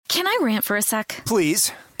Can I rant for a sec?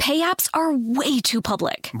 Please. Pay apps are way too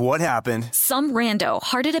public. What happened? Some rando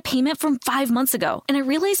hearted a payment from 5 months ago, and I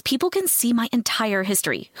realized people can see my entire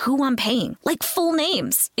history, who I'm paying, like full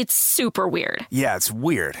names. It's super weird. Yeah, it's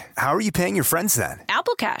weird. How are you paying your friends then?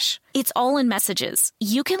 Apple Cash. It's all in messages.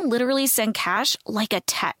 You can literally send cash like a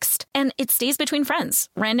text, and it stays between friends.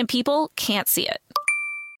 Random people can't see it.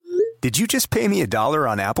 Did you just pay me $1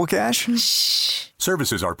 on Apple Cash? Shh.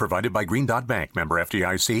 Services are provided by Green Dot Bank. Member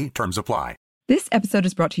FDIC. Terms apply. This episode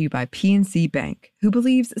is brought to you by PNC Bank, who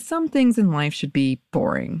believes some things in life should be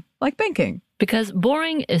boring, like banking. Because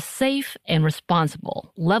boring is safe and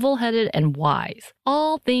responsible, level-headed and wise.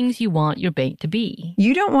 All things you want your bank to be.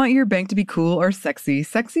 You don't want your bank to be cool or sexy.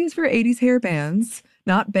 Sexy is for 80s hair bands,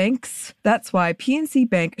 not banks. That's why PNC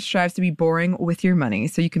Bank strives to be boring with your money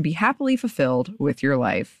so you can be happily fulfilled with your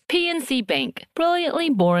life. PNC Bank,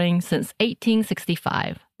 brilliantly boring since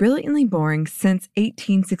 1865. Brilliantly Boring Since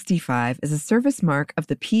 1865 is a service mark of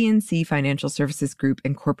the PNC Financial Services Group,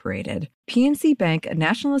 Incorporated. PNC Bank, a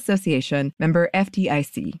National Association, member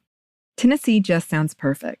FDIC. Tennessee just sounds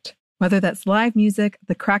perfect. Whether that's live music,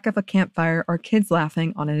 the crack of a campfire, or kids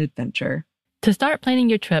laughing on an adventure. To start planning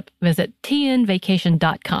your trip, visit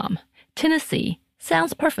tnvacation.com. Tennessee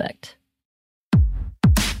sounds perfect.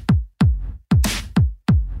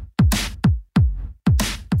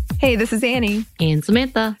 Hey, this is Annie. And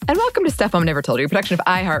Samantha. And welcome to Stuff Mom Never Told You, a production of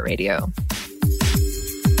iHeartRadio.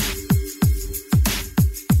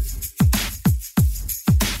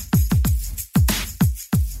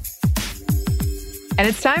 And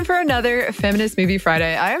it's time for another Feminist Movie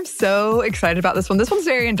Friday. I am so excited about this one. This one's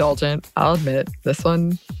very indulgent, I'll admit. This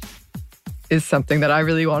one is something that I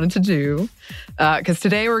really wanted to do. Because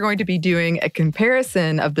today we're going to be doing a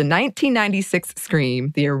comparison of the 1996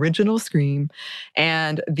 Scream, the original Scream,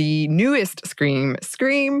 and the newest Scream,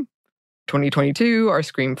 Scream 2022 or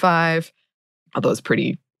Scream 5, although it's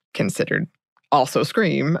pretty considered also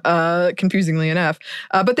Scream, confusingly enough.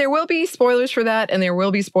 But there will be spoilers for that, and there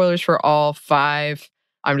will be spoilers for all 5.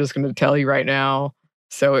 I'm just going to tell you right now.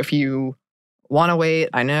 So if you want to wait,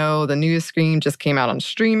 I know the newest Scream just came out on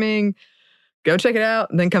streaming. Go check it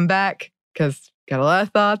out and then come back, because got a lot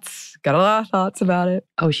of thoughts about it.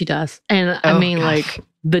 Oh, she does. And I mean, gosh. Like,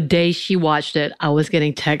 the day she watched it, I was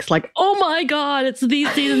getting texts like, oh my God, it's these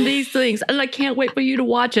scenes and these things. And I can't wait for you to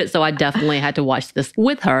watch it. So I definitely had to watch this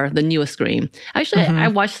with her, the newest Scream. Actually, I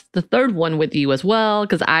watched the third one with you as well,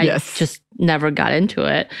 because I just never got into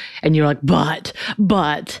it. And you're like, but.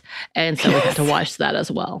 And so we had to watch that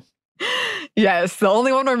as well. Yes, the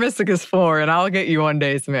only one we're missing is 4, and I'll get you one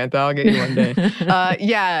day, Samantha. I'll get you one day.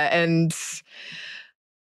 And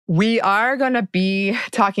we are going to be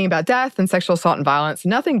talking about death and sexual assault and violence.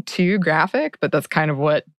 Nothing too graphic, but that's kind of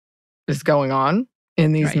what is going on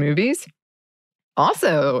in these movies.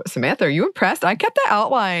 Also, Samantha, are you impressed? I kept the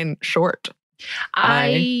outline short.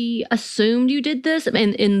 I assumed you did this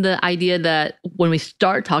in the idea that when we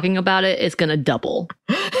start talking about it, it's going to double.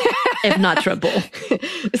 If not triple.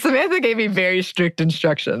 Samantha gave me very strict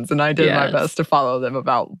instructions, and I did my best to follow them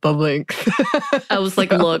about the length. I was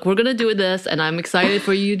like, look, we're going to do this, and I'm excited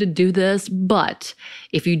for you to do this, but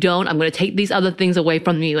if you don't, I'm going to take these other things away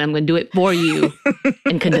from you, and I'm going to do it for you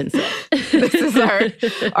and condense it. This is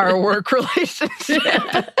our work relationship.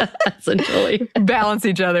 Essentially. Balance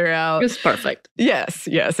each other out. It's perfect. Yes,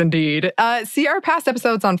 indeed. See our past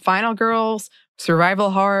episodes on Final Girls, survival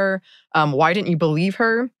horror, Why Didn't You Believe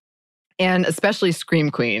Her? And especially Scream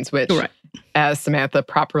Queens, which, as Samantha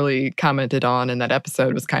properly commented on in that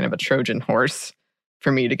episode, was kind of a Trojan horse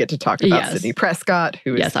for me to get to talk about Sidney Prescott,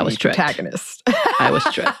 who is the protagonist. I was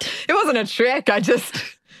tricked. It wasn't a trick. I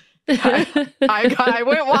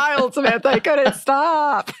went wild, Samantha. I couldn't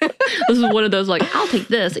stop. This is one of those, like, I'll take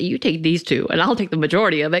this, you take these two, and I'll take the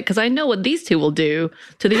majority of it because I know what these two will do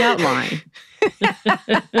to the outline.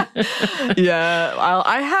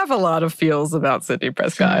 I have a lot of feels about Sidney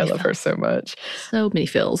Prescott. I love her so much. So many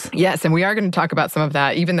feels. Yes, and we are going to talk about some of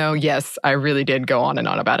that, even though, yes, I really did go on and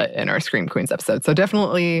on about it in our Scream Queens episode. So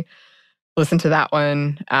definitely listen to that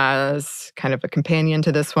one as kind of a companion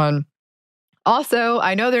to this one. Also,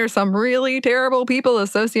 I know there are some really terrible people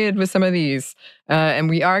associated with some of these,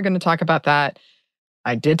 and we are going to talk about that.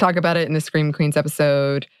 I did talk about it in the Scream Queens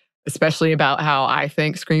episode, especially about how I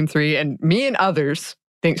think Scream 3, and me and others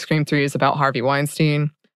think Scream 3 is about Harvey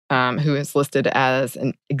Weinstein, who is listed as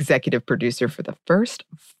an executive producer for the first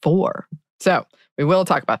 4. So we will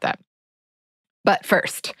talk about that. But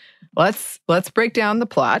first, let's break down the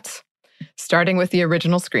plot. starting with the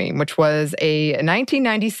original Scream, which was a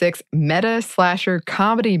 1996 meta-slasher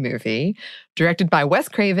comedy movie directed by Wes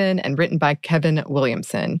Craven and written by Kevin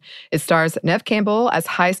Williamson. It stars Neve Campbell as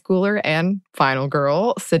high schooler and final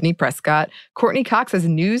girl Sydney Prescott, Courtney Cox as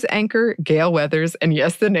news anchor Gale Weathers, and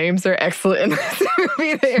yes, the names are excellent in this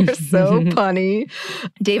movie. They are so punny.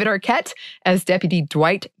 David Arquette as Deputy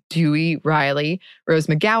Dwight Dewey Riley, Rose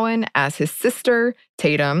McGowan as his sister,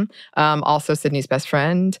 Tatum, also Sydney's best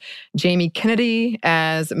friend, Jamie Kennedy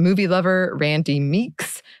as movie lover Randy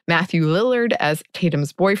Meeks, Matthew Lillard as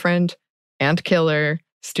Tatum's boyfriend and killer,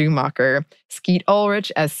 Stu Macher, Skeet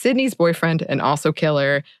Ulrich as Sydney's boyfriend and also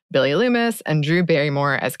killer, Billy Loomis, and Drew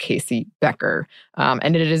Barrymore as Casey Becker.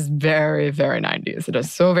 And it is very, very 90s. It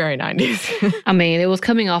is so very 90s. I mean, it was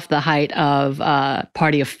coming off the height of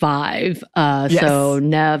Party of Five. Yes. So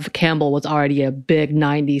Neve Campbell was already a big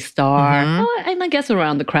 90s star. Mm-hmm. And I guess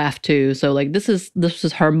around The Craft too. So like this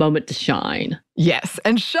is her moment to shine. Yes,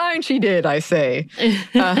 and shine she did, I say.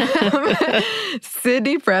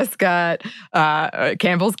 Sydney Prescott,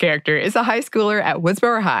 Campbell's character, is a high schooler at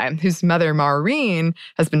Woodsboro High whose mother, Maureen,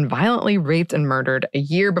 has been violently raped and murdered a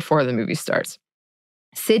year before the movie starts.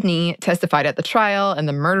 Sydney testified at the trial, and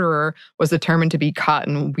the murderer was determined to be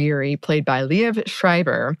Cotton Weary, played by Liev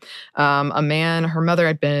Schreiber, a man her mother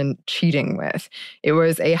had been cheating with. It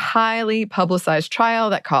was a highly publicized trial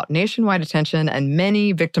that caught nationwide attention, and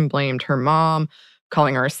many victim blamed her mom,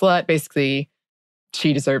 calling her a slut. Basically,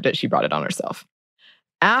 she deserved it. She brought it on herself.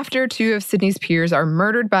 After two of Sydney's peers are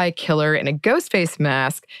murdered by a killer in a ghost face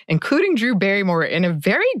mask, including Drew Barrymore in a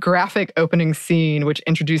very graphic opening scene, which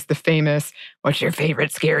introduced the famous, "What's your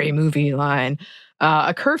favorite scary movie?" line.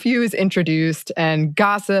 A curfew is introduced, and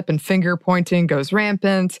gossip and finger-pointing goes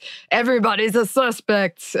rampant. Everybody's a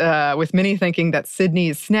suspect, with many thinking that Sydney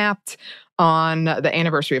is snapped on the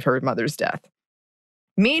anniversary of her mother's death.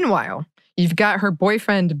 Meanwhile, you've got her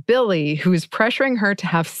boyfriend, Billy, who is pressuring her to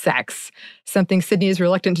have sex, something Sydney is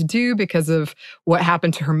reluctant to do because of what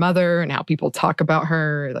happened to her mother and how people talk about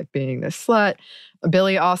her, like being this slut.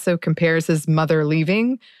 Billy also compares his mother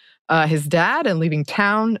leaving his dad and leaving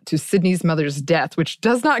town to Sydney's mother's death, which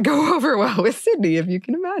does not go over well with Sydney, if you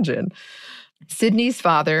can imagine. Sydney's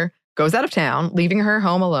father goes out of town, leaving her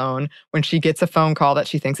home alone when she gets a phone call that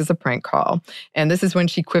she thinks is a prank call. And this is when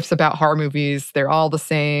she quips about horror movies. They're all the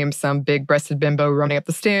same. Some big-breasted bimbo running up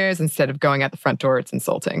the stairs. Instead of going out the front door, it's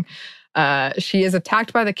insulting. She is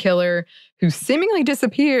attacked by the killer, who seemingly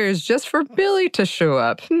disappears just for Billy to show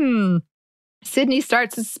up. Sydney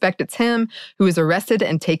starts to suspect it's him, who is arrested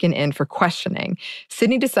and taken in for questioning.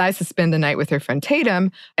 Sydney decides to spend the night with her friend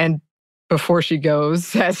Tatum, and before she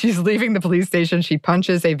goes, as she's leaving the police station, she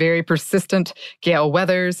punches a very persistent Gale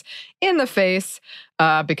Weathers in the face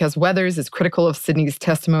because Weathers is critical of Sydney's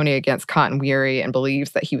testimony against Cotton Weary and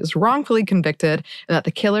believes that he was wrongfully convicted and that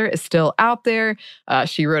the killer is still out there.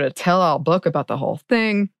 She wrote a tell-all book about the whole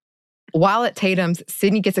thing. While at Tatum's,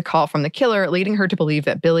 Sydney gets a call from the killer, leading her to believe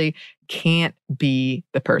that Billy can't be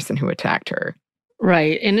the person who attacked her.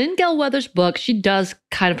 Right. And in Gale Weathers' book, she does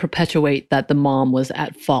kind of perpetuate that the mom was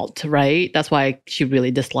at fault, right? That's why she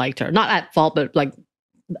really disliked her. Not at fault, but like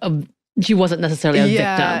she wasn't necessarily a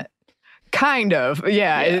victim. Kind of.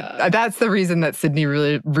 Yeah. That's the reason that Sydney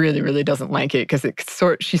really doesn't like it, because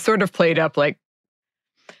she sort of played up like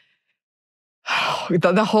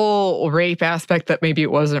the whole rape aspect, that maybe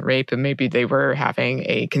it wasn't rape and maybe they were having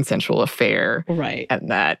a consensual affair. Right.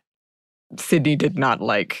 And that Sydney did not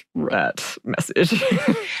like that message.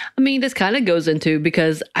 I mean, this kind of goes into,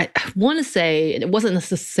 because I want to say it wasn't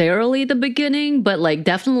necessarily the beginning, but like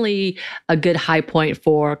definitely a good high point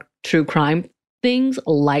for true crime things,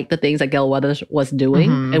 like the things that Gale Weathers was doing,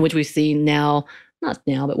 and which we see now, not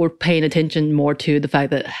now, but we're paying attention more to the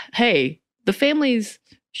fact that, hey, the families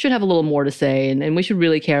should have a little more to say, and we should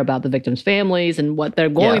really care about the victims' families and what they're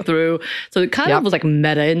going through. So it kind of was like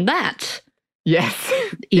meta in that. Yes.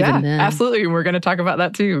 Even then. Absolutely. We're going to talk about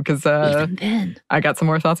that too, because I got some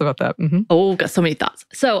more thoughts about that. Oh, got so many thoughts.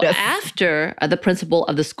 So after the principal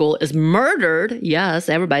of the school is murdered, yes,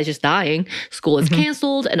 everybody's just dying, school is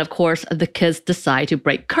canceled, and of course, the kids decide to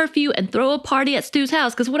break curfew and throw a party at Stu's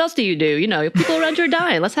house, because what else do? You know, people around you are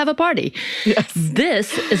dying. Let's have a party. Yes.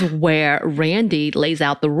 This is where Randy lays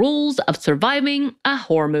out the rules of surviving a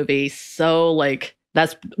horror movie. So, like,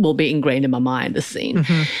 that will be ingrained in my mind, this scene.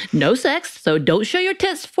 No sex, so don't show your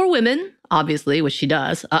tits for women, obviously, which she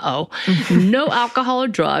does. No alcohol or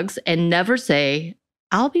drugs, and never say,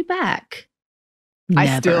 "I'll be back." Never.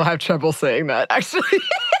 I still have trouble saying that, actually.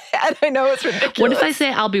 And I know it's ridiculous. What if I say,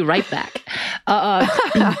 "I'll be right back"?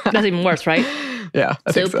 That's even worse, right? Yeah.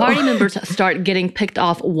 So party members start getting picked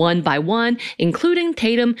off one by one, including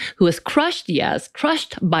Tatum, who is crushed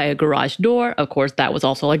by a garage door. Of course, that was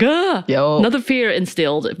also like, another fear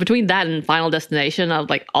instilled. Between that and Final Destination, of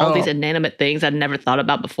like all these inanimate things I'd never thought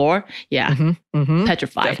about before. Yeah.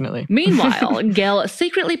 Petrified. Definitely. Meanwhile, Gail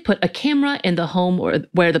secretly put a camera in the home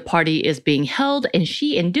where the party is being held, and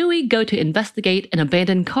she and Dewey go to investigate an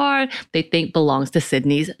abandoned car they think belongs to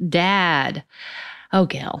Sydney's dad. Oh,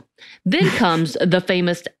 Gail. Then comes the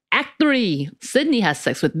famous Act 3. Sydney has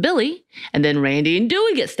sex with Billy, and then Randy and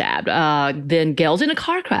Dewey get stabbed. Then Gail's in a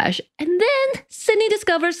car crash, and then Sydney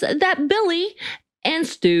discovers that Billy and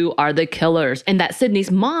Stu are the killers, and that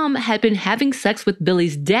Sydney's mom had been having sex with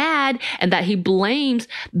Billy's dad, and that he blames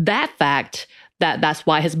that fact that's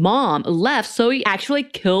why his mom left. So he actually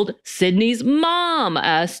killed Sydney's mom.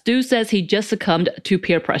 Stu says he just succumbed to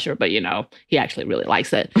peer pressure, but he actually really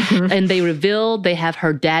likes it. And they reveal they have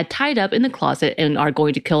her dad tied up in the closet and are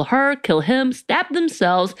going to kill her, kill him, stab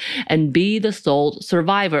themselves, and be the sole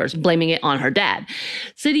survivors, blaming it on her dad.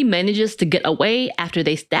 Sydney manages to get away after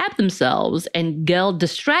they stab themselves, and Gail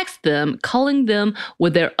distracts them, calling them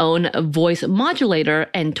with their own voice modulator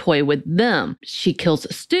and toy with them. She kills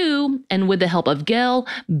Stu, and with the help of Gail,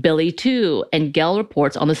 Billy too. And Gail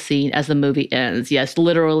reports on the scene as the movie ends. Yes,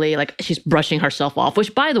 literally, like she's brushing herself off,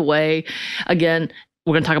 which, by the way, again,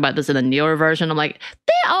 we're going to talk about this in the newer version. I'm like,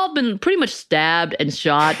 they all been pretty much stabbed and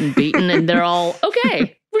shot and beaten, and they're all,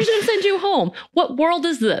 okay, we're just going to send you home. What world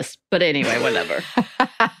is this? But anyway, whatever.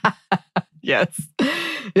 Yes.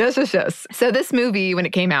 So this movie, when it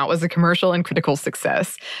came out, was a commercial and critical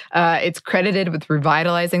success. It's credited with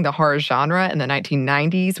revitalizing the horror genre in the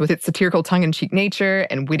 1990s with its satirical tongue-in-cheek nature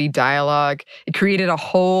and witty dialogue. It created a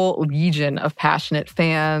whole legion of passionate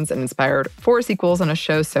fans and inspired 4 sequels and a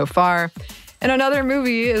show so far. And another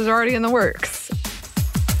movie is already in the works.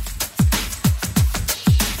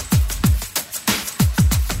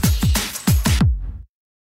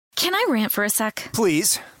 Can I rant for a sec?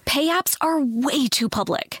 Please. Pay apps are way too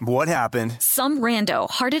public. What happened? Some rando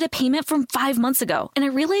hearted a payment from 5 months ago, and I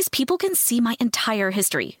realized people can see my entire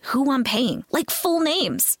history, who I'm paying, like full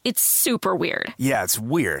names. It's super weird. Yeah, it's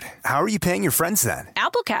weird. How are you paying your friends then?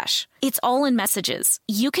 Apple Cash. It's all in messages.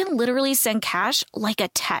 You can literally send cash like a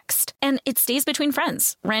text, and it stays between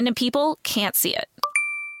friends. Random people can't see it.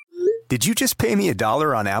 Did you just pay me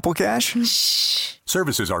 $1 on Apple Cash? Shh.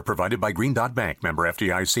 Services are provided by Green Dot Bank. Member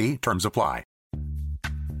FDIC. Terms apply.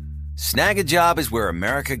 Snag a Job is where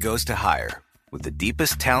America goes to hire, with the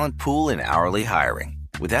deepest talent pool in hourly hiring.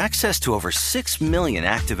 With access to over 6 million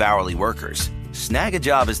active hourly workers, Snag a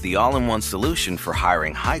Job is the all-in-one solution for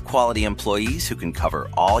hiring high-quality employees who can cover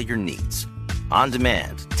all your needs. On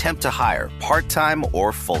demand, temp to hire, part-time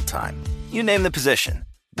or full-time. You name the position.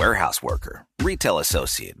 Warehouse worker, retail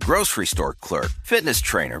associate, grocery store clerk, fitness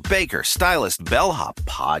trainer, baker, stylist, bellhop,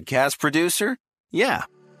 podcast producer. Yeah,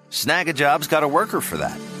 Snag a Job's got a worker for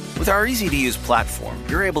that. With our easy-to-use platform,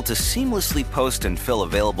 you're able to seamlessly post and fill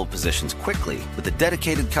available positions quickly with a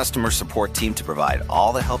dedicated customer support team to provide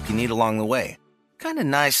all the help you need along the way. Kind of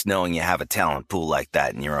nice knowing you have a talent pool like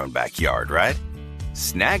that in your own backyard, right?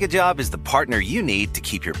 Snag a Job is the partner you need to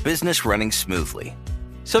keep your business running smoothly.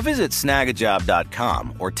 So visit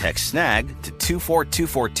snagajob.com or text snag to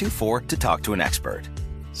 242424 to talk to an expert.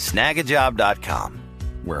 Snagajob.com,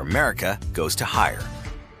 where America goes to hire.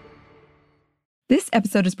 This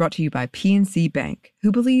episode is brought to you by PNC Bank,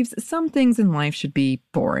 who believes some things in life should be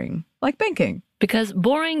boring, like banking. Because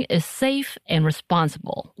boring is safe and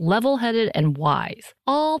responsible, level-headed and wise.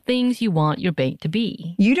 All things you want your bank to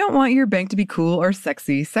be. You don't want your bank to be cool or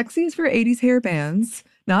sexy. Sexy is for 80s hair bands,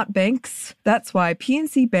 not banks. That's why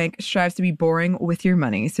PNC Bank strives to be boring with your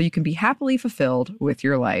money so you can be happily fulfilled with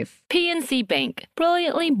your life. PNC Bank,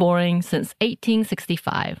 brilliantly boring since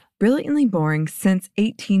 1865. Brilliantly Boring Since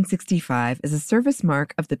 1865 is a service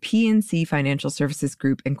mark of the PNC Financial Services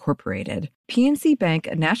Group, Incorporated. PNC Bank,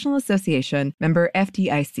 a National Association, member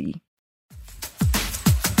FDIC.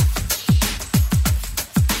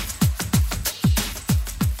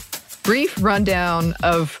 Brief rundown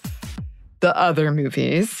of the other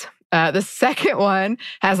movies. The second one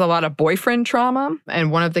has a lot of boyfriend trauma,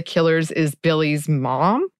 and one of the killers is Billy's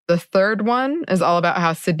mom. The third one is all about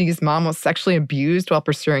how Sydney's mom was sexually abused while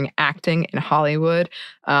pursuing acting in Hollywood.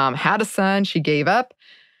 Had a son, she gave up.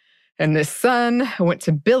 And this son went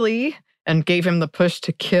to Billy and gave him the push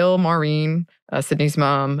to kill Maureen, Sydney's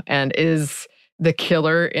mom, and is the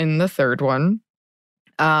killer in the third one.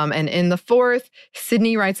 And in the fourth,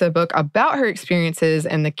 Sydney writes a book about her experiences,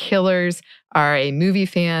 and the killers are a movie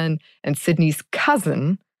fan and Sydney's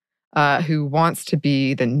cousin, who wants to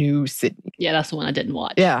be the new Sydney. Yeah, that's the one I didn't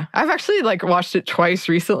watch. Yeah, I've actually watched it twice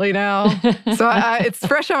recently now, so it's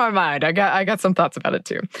fresh on my mind. I got some thoughts about it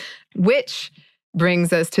too. Which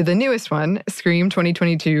brings us to the newest one, Scream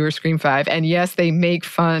 2022 or Scream 5. And yes, they make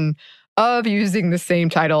fun of using the same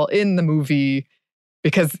title in the movie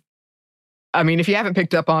because, I mean, if you haven't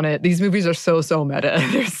picked up on it, these movies are so meta.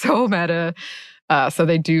 They're so meta. So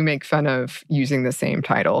they do make fun of using the same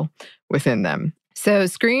title within them. So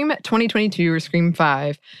Scream 2022 or Scream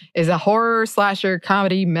 5 is a horror slasher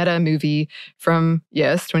comedy meta movie from,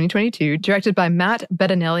 2022, directed by Matt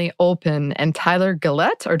Bettinelli-Olpin and Tyler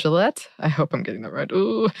Gillette. I hope I'm getting that right.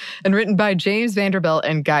 Ooh. And written by James Vanderbilt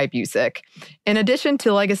and Guy Busick. In addition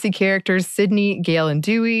to legacy characters Sydney, Gale, and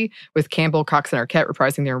Dewey, with Campbell, Cox, and Arquette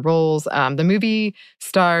reprising their roles, the movie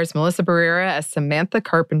stars Melissa Barrera as Samantha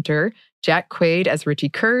Carpenter, Jack Quaid as Richie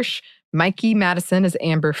Kirsch, Mikey Madison as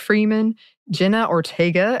Amber Freeman, Jenna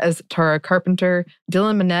Ortega as Tara Carpenter,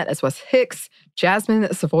 Dylan Minnette as Wes Hicks,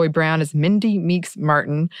 Jasmine Savoy Brown as Mindy Meeks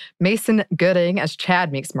Martin, Mason Gooding as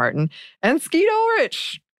Chad Meeks Martin, and Skeet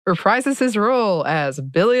Ulrich reprises his role as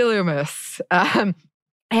Billy Loomis. And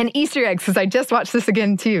Easter eggs, because I just watched this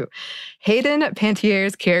again too. Hayden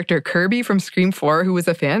Pantiere's character Kirby from Scream 4, who was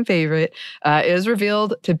a fan favorite, is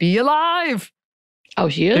revealed to be alive. Oh,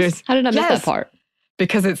 she is? How did I miss that part?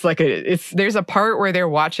 Because there's a part where they're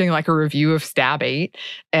watching a review of Stab 8,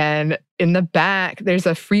 and in the back there's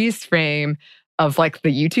a freeze frame of the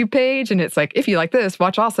YouTube page, and it's if you like this,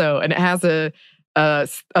 watch also, and it has a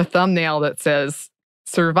thumbnail that says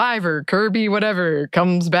Survivor Kirby whatever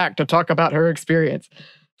comes back to talk about her experience.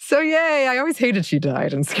 So yay, I always hated she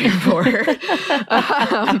died in Scream 4.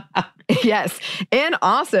 Yes. And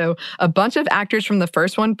also, a bunch of actors from the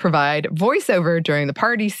first one provide voiceover during the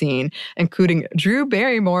party scene, including Drew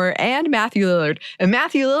Barrymore and Matthew Lillard. And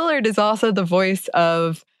Matthew Lillard is also the voice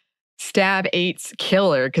of Stab 8's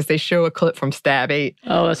killer, because they show a clip from Stab 8.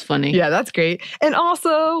 Oh, that's funny. Yeah, that's great. And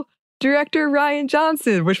also, director Rian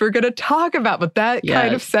Johnson, which we're going to talk about, but that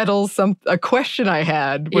kind of settles a question I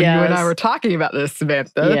had when you and I were talking about this,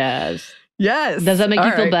 Samantha. Yes. Does that make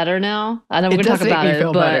you feel better now? I know we're going to talk about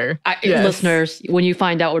it, but listeners, when you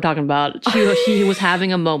find out what we're talking about, she was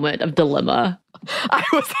having a moment of dilemma. I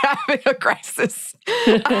was having a crisis.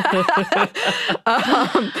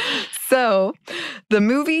 So the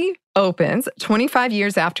movie opens 25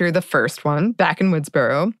 years after the first one, back in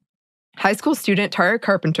Woodsboro. High school student Tara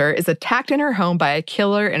Carpenter is attacked in her home by a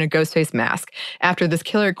killer in a Ghostface mask after this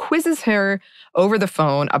killer quizzes her over the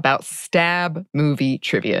phone about Stab movie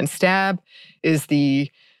trivia. And Stab is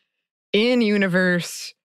the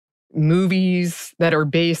in-universe movies that are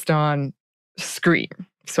based on Scream.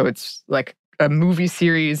 So it's a movie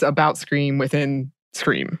series about Scream within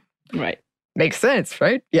Scream. Right. Makes sense,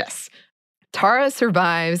 right? Yes. Tara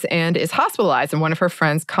survives and is hospitalized, and one of her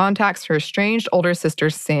friends contacts her estranged older sister,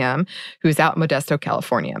 Sam, who's out in Modesto,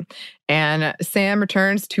 California. And Sam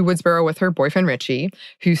returns to Woodsboro with her boyfriend, Richie,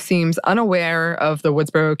 who seems unaware of the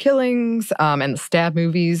Woodsboro killings and the Stab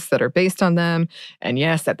movies that are based on them. And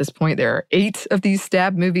yes, at this point, there are 8 of these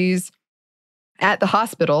Stab movies. At the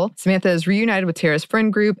hospital, Samantha is reunited with Tara's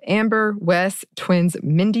friend group, Amber, Wes, twins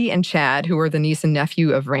Mindy and Chad, who are the niece and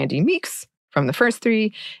nephew of Randy Meeks from the first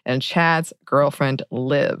 3, and Chad's girlfriend,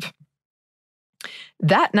 Liv.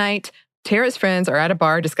 That night, Tara's friends are at a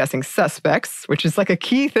bar discussing suspects, which is a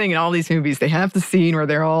key thing in all these movies. They have the scene where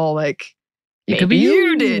they're all maybe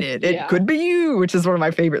you did it. It could be you, which is one of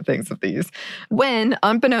my favorite things of these. When,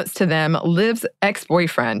 unbeknownst to them, Liv's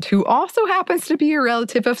ex-boyfriend, who also happens to be a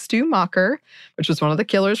relative of Stu Macher, which was one of the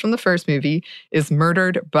killers from the first movie, is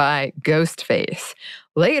murdered by Ghostface.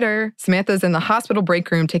 Later, Samantha's in the hospital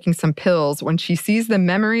break room taking some pills when she sees the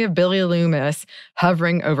memory of Billy Loomis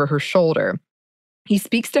hovering over her shoulder. He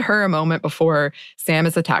speaks to her a moment before Sam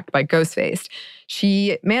is attacked by Ghostface.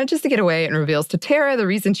 She manages to get away and reveals to Tara the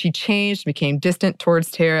reason she changed, became distant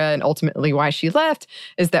towards Tara, and ultimately why she left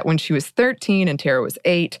is that when she was 13 and Tara was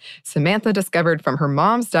 8, Samantha discovered from her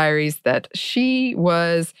mom's diaries that she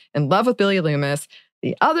was in love with Billy Loomis,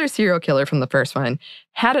 the other serial killer from the first one,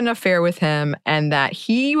 had an affair with him, and that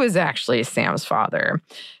he was actually Sam's father.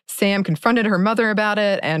 Sam confronted her mother about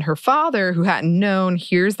it, and her father, who hadn't known,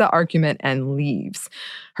 hears the argument and leaves.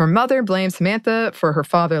 Her mother blames Samantha for her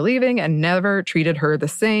father leaving and never treated her the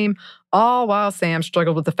same, all while Sam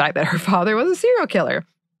struggled with the fact that her father was a serial killer.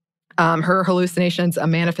 Her hallucinations, a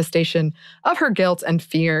manifestation of her guilt and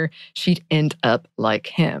fear she'd end up like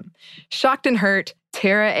him. Shocked and hurt,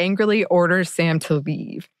 Tara angrily orders Sam to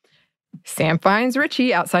leave. Sam finds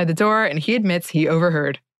Richie outside the door, and he admits he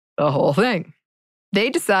overheard the whole thing. They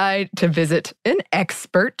decide to visit an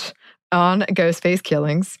expert on Ghostface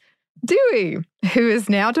killings, Dewey, who is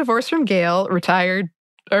now divorced from Gale, retired,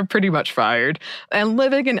 or pretty much fired, and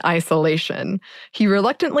living in isolation. He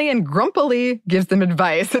reluctantly and grumpily gives them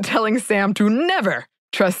advice, telling Sam to never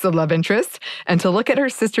trust the love interest and to look at her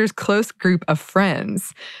sister's close group of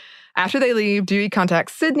friends. After they leave, Dewey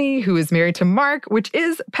contacts Sydney, who is married to Mark, which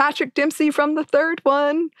is Patrick Dempsey from the third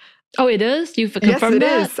one. Oh, it is? You've confirmed that?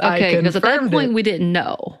 Yes, it is. Okay, because at that point, we didn't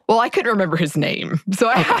know. Well, I couldn't remember his name, so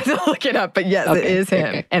I had to look it up. But yes, it is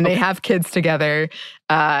him. And they have kids together.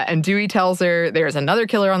 And Dewey tells her there's another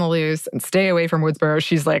killer on the loose and stay away from Woodsboro.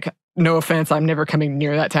 She's like, no offense, I'm never coming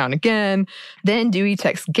near that town again. Then Dewey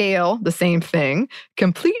texts Gale the same thing,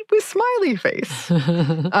 complete with smiley face.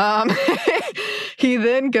 He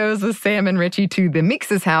then goes with Sam and Richie to the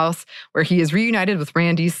Meeks' house, where he is reunited with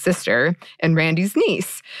Randy's sister and Randy's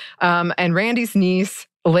niece. And Randy's niece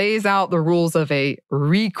lays out the rules of a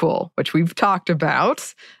requel, which we've talked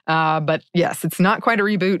about. But yes, it's not quite a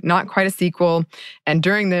reboot, not quite a sequel. And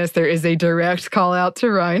during this, there is a direct call out to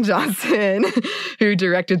Rian Johnson, who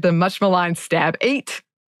directed the much maligned Stab 8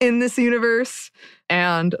 in this universe,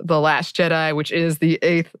 and The Last Jedi, which is the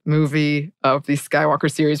 8th movie of the Skywalker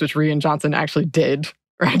series, which Rian Johnson actually did.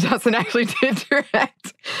 Rian Johnson actually did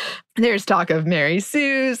direct. There's talk of Mary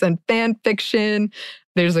Sue's and fan fiction.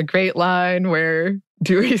 There's a great line where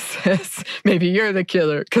Dewey says, maybe you're the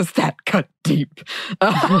killer, because that cut deep.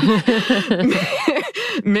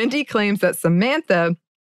 Mindy claims that Samantha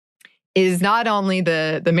is not only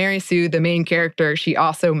the Mary Sue, the main character, she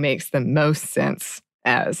also makes the most sense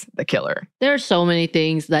as the killer. There are so many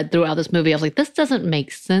things that throughout this movie, I was like, this doesn't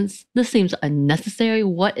make sense. This seems unnecessary.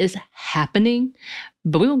 What is happening?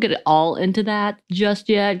 But we won't get it all into that just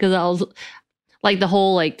yet, because I was like the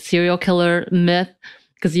whole like serial killer myth.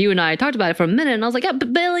 Because you and I talked about it for a minute, and I was like, yeah,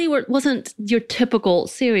 but Billy wasn't your typical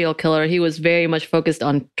serial killer. He was very much focused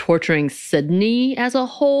on torturing Sydney as a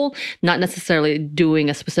whole, not necessarily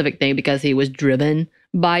doing a specific thing because he was driven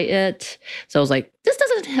by it. So I was like, this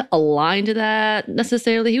doesn't align to that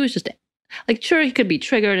necessarily. He was just like, sure, he could be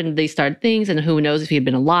triggered and they started things, and who knows if he had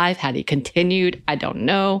been alive, had he continued, I don't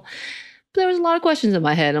know. But there was a lot of questions in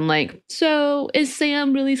my head. I'm like, so is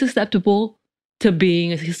Sam really susceptible to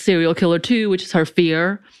being a serial killer too, which is her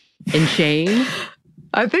fear and shame?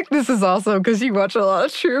 I think this is also because you watch a lot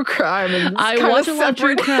of true crime. And I watch a lot of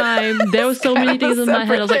true crime. There were so many things in my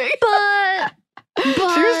head. I was like, but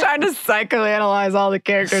she was trying to psychoanalyze all the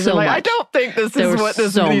characters. So I don't think this is what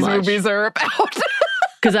these movies are about.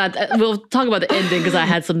 Because we'll talk about the ending, because I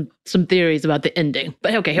had some theories about the ending.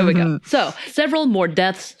 But okay, here we go. So several more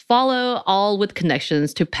deaths follow, all with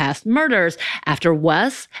connections to past murders. After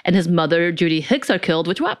Wes and his mother, Judy Hicks, are killed,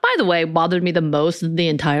 which, by the way, bothered me the most in the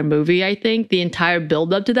entire movie, I think. The entire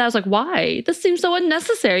build-up to that, I was like, why? This seems so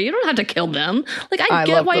unnecessary. You don't have to kill them. Like, I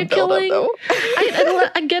get why you're killing.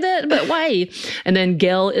 I get it, but why? And then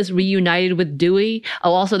Gale is reunited with Dewey.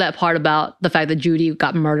 Oh, also that part about the fact that Judy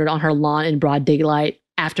got murdered on her lawn in broad daylight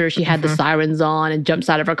after she had the sirens on and jumps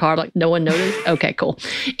out of her car, like no one noticed. Okay, cool.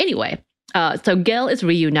 Anyway, so Gale is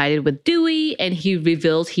reunited with Dewey, and he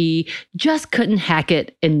reveals he just couldn't hack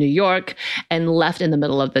it in New York and left in the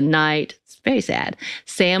middle of the night. It's very sad.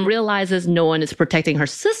 Sam realizes no one is protecting her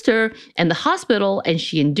sister and the hospital, and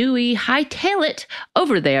she and Dewey hightail it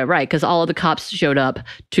over there, right? Because all of the cops showed up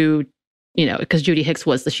to, because Judy Hicks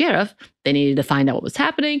was the sheriff. They needed to find out what was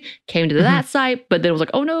happening, came to that site, but then it was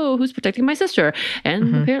like, oh no, who's protecting my sister?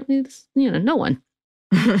 And apparently, no one.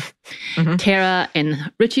 Tara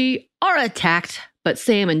and Richie are attacked, but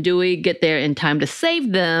Sam and Dewey get there in time to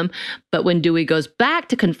save them. But when Dewey goes back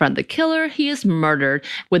to confront the killer, he is murdered,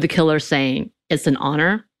 with the killer saying, it's an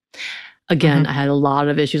honor. Again, I had a lot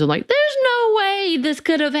of issues. I'm like, there's no way this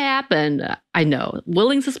could have happened. I know,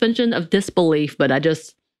 willing suspension of disbelief, but I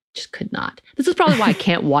just could not. This is probably why I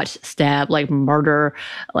can't watch stab, like murder,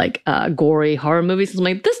 like gory horror movies. I'm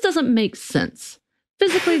like, this doesn't make sense.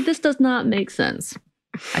 Physically, this does not make sense.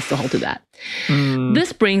 I still hold to that.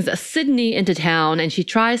 This brings Sydney into town, and she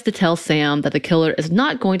tries to tell Sam that the killer is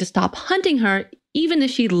not going to stop hunting her even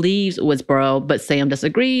if she leaves Woodsboro, but Sam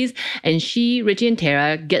disagrees, and Richie, and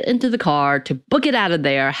Tara get into the car to book it out of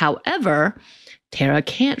there. However, Tara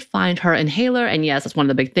can't find her inhaler, and yes, that's one of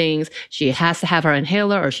the big things. She has to have her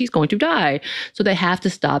inhaler or she's going to die. So they have to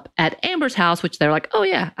stop at Amber's house, which they're like, oh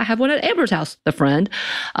yeah, I have one at Amber's house, the friend,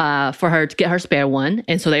 for her to get her spare one.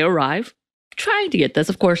 And so they arrive, trying to get this.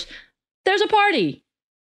 Of course, there's a party.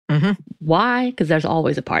 Mm-hmm. Why? Because there's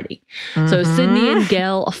always a party. So Sydney and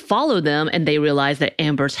Gail follow them, and they realize that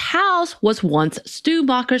Amber's house was once Stu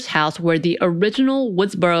Macher's house where the original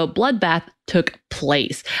Woodsboro bloodbath took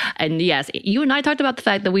place. And yes, you and I talked about the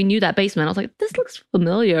fact that we knew that basement. I was like, this looks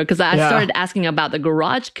familiar, because I started asking about the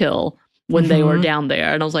garage kill when they were down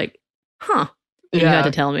there. And I was like, huh. You had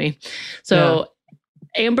to tell me. So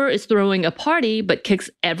Amber is throwing a party, but kicks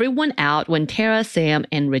everyone out when Tara, Sam,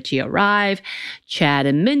 and Richie arrive. Chad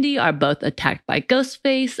and Mindy are both attacked by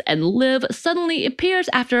Ghostface, and Liv suddenly appears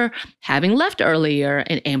after having left earlier,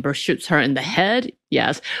 and Amber shoots her in the head.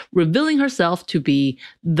 Yes, revealing herself to be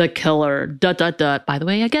the killer. ... By the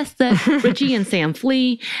way, I guess that Richie and Sam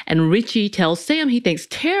flee, and Richie tells Sam he thinks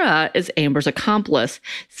Tara is Amber's accomplice.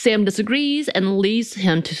 Sam disagrees and leaves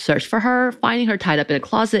him to search for her, finding her tied up in a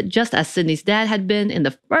closet just as Sydney's dad had been in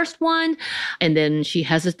the first one, and then she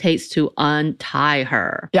hesitates to untie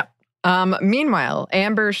her. Yeah. Meanwhile,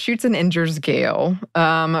 Amber shoots and injures Gail.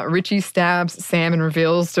 Richie stabs Sam and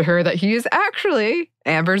reveals to her that he is actually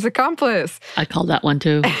Amber's accomplice. I called that one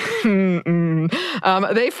too.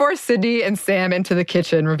 They force Sydney and Sam into the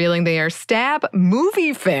kitchen, revealing they are Stab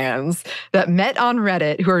movie fans that met on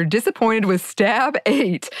Reddit who are disappointed with Stab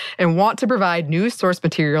 8 and want to provide new source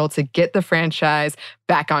material to get the franchise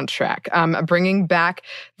back on track. Bringing back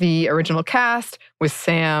the original cast with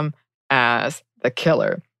Sam as the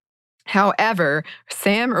killer. However,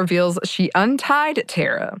 Sam reveals she untied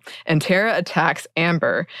Tara, and Tara attacks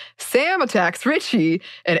Amber. Sam attacks Richie,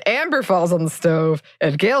 and Amber falls on the stove,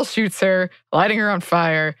 and Gail shoots her, lighting her on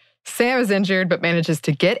fire. Sam is injured, but manages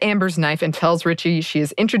to get Amber's knife and tells Richie she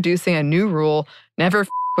is introducing a new rule, never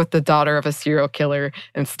with the daughter of a serial killer,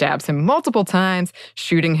 and stabs him multiple times,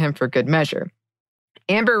 shooting him for good measure.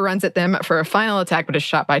 Amber runs at them for a final attack, but is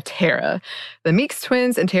shot by Tara. The Meeks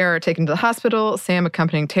twins and Tara are taken to the hospital, Sam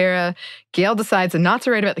accompanying Tara. Gail decides not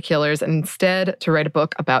to write about the killers and instead to write a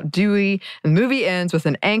book about Dewey. And the movie ends with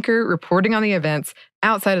an anchor reporting on the events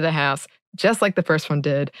outside of the house, just like the first one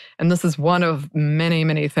did. And this is one of many,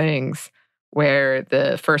 many things where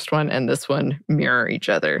the first one and this one mirror each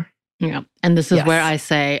other. Yeah. And this is where I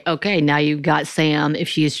say, okay, now you've got Sam, if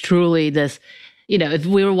she is truly this... You know, if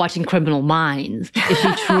we were watching Criminal Minds, if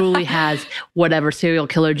she truly has whatever serial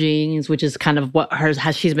killer genes, which is kind of what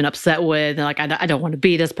she's been upset with, and like, I don't want to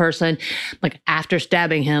be this person. Like, after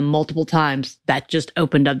stabbing him multiple times, that just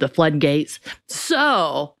opened up the floodgates.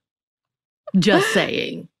 So, just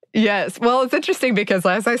saying. Yes. Well, it's interesting because,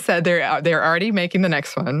 as I said, they're already making the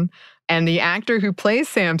next one. And the actor who plays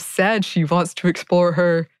Sam said she wants to explore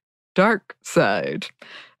her dark side.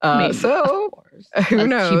 So, who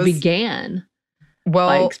knows? She began...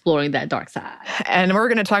 by exploring that dark side. And we're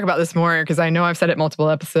going to talk about this more because I know I've said it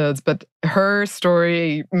multiple episodes, but her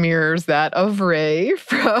story mirrors that of Rey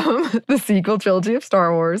from the sequel trilogy of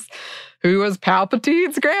Star Wars, who was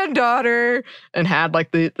Palpatine's granddaughter and had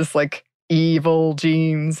like this like evil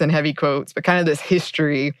genes and heavy quotes, but kind of this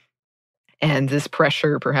history and this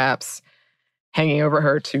pressure perhaps hanging over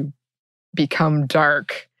her to become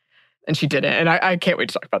dark. And she didn't. And I can't wait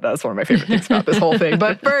to talk about that. That's one of my favorite things about this whole thing.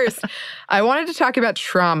 But first, I wanted to talk about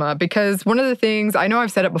trauma because one of the things, I know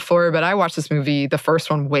I've said it before, but I watched this movie, the first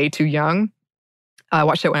one, way too young. I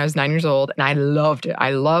watched it when I was 9 years old, and I loved it. I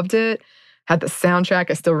loved it. Had the soundtrack.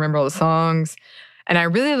 I still remember all the songs. And I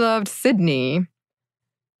really loved Sydney.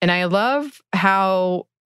 And I love how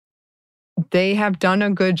they have done a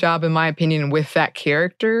good job, in my opinion, with that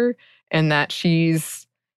character, and that she's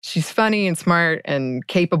funny and smart and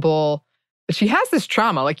capable, but she has this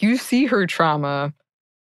trauma. Like, you see her trauma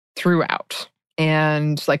throughout.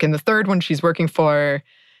 And like in the third one, she's working for,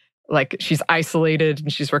 like, she's isolated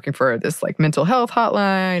and she's working for this like mental health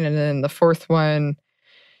hotline. And then the fourth one,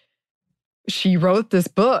 she wrote this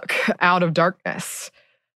book, Out of Darkness.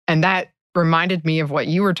 And that reminded me of what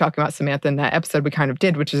you were talking about, Samantha, in that episode we kind of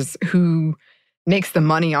did, which is who makes the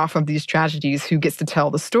money off of these tragedies, who gets to tell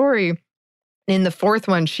the story. In the fourth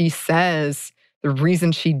one, she says the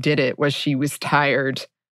reason she did it was she was tired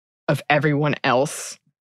of everyone else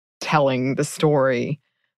telling the story.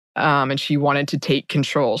 And she wanted to take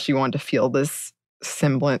control. She wanted to feel this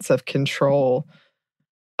semblance of control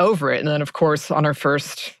over it. And then, of course, on her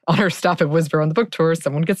stop at Woodsboro on the book tour,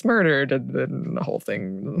 someone gets murdered. And then the whole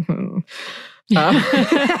thing. Yeah.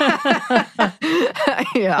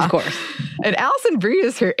 Of course. And Alison Brie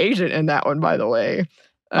is her agent in that one, by the way.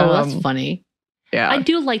 That's funny. Yeah. I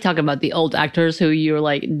do like talking about the old actors who you were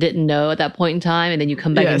like didn't know at that point in time, and then you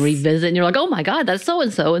come back and revisit and you're like, oh my God, that's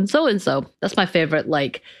so-and-so and so-and-so. That's my favorite,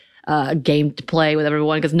 like, game to play with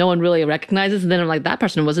everyone because no one really recognizes. And then I'm like, that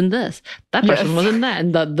person was in this. That person was in that.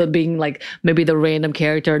 And the being like maybe the random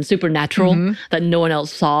character in Supernatural that no one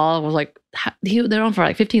else saw was like, they're on for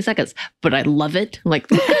like 15 seconds. But I love it. I'm like,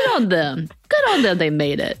 good on them. Good on them. They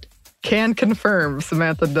made it. Can confirm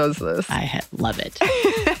Samantha does this. I love it.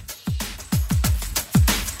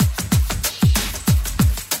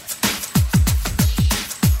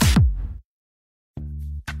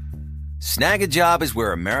 Snag a Job is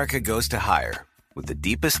where America goes to hire, with the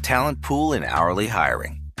deepest talent pool in hourly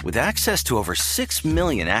hiring. With access to over 6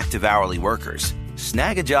 million active hourly workers,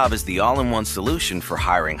 Snag a Job is the all-in-one solution for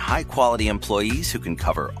hiring high-quality employees who can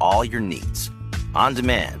cover all your needs. On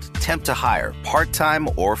demand, temp to hire, part-time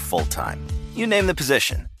or full-time. You name the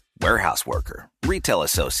position. Warehouse worker, retail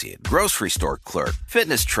associate, grocery store clerk,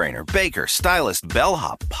 fitness trainer, baker, stylist,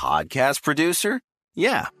 bellhop, podcast producer.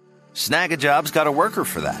 Yeah, Snag a Job's got a worker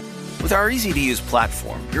for that. With our easy-to-use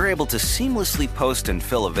platform, you're able to seamlessly post and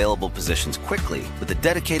fill available positions quickly with a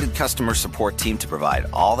dedicated customer support team to provide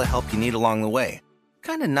all the help you need along the way.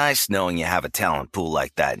 Kind of nice knowing you have a talent pool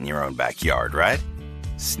like that in your own backyard, right?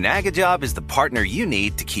 Snag a Job is the partner you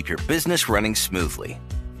need to keep your business running smoothly.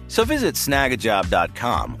 So visit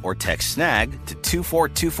snagajob.com or text snag to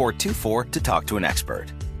 242424 to talk to an expert.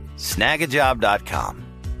 Snagajob.com,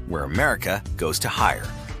 where America goes to hire.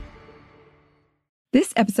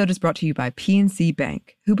 This episode is brought to you by PNC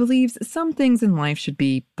Bank, who believes some things in life should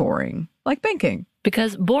be boring, like banking.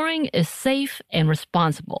 Because boring is safe and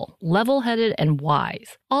responsible, level-headed and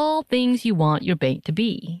wise. All things you want your bank to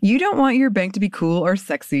be. You don't want your bank to be cool or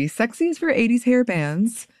sexy. Sexy is for 80s hair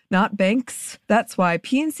bands, not banks. That's why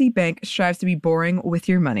PNC Bank strives to be boring with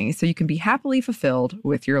your money so you can be happily fulfilled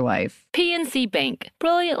with your life. PNC Bank,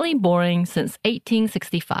 brilliantly boring since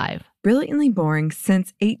 1865. Brilliantly Boring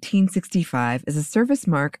Since 1865 is a service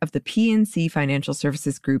mark of the PNC Financial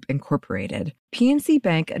Services Group, Incorporated. PNC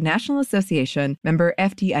Bank, a National Association, member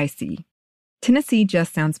FDIC. Tennessee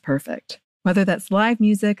just sounds perfect. Whether that's live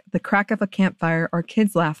music, the crack of a campfire, or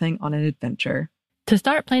kids laughing on an adventure. To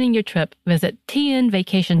start planning your trip, visit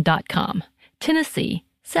tnvacation.com. Tennessee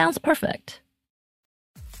sounds perfect.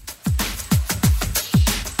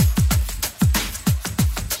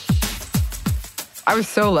 I was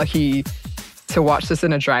so lucky to watch this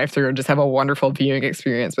in a drive-thru and just have a wonderful viewing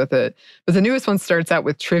experience with it. But the newest one starts out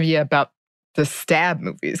with trivia about the Stab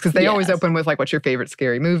movies, because they always open with like, what's your favorite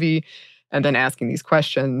scary movie? And then asking these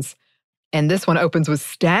questions. And this one opens with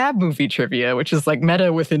Stab movie trivia, which is like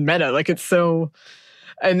meta within meta. Like it's so...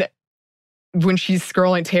 And when she's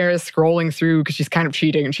scrolling, Tara's scrolling through because she's kind of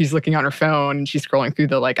cheating and she's looking on her phone and she's scrolling through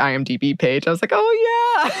the like IMDb page. I was like,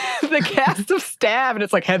 oh yeah, the cast of Stab. And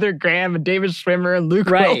it's like Heather Graham and David Schwimmer and Luke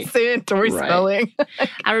Wilson, Tori Spelling.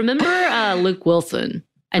 I remember Luke Wilson.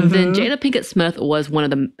 And then Jada Pinkett Smith was one of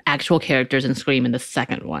the actual characters in Scream in the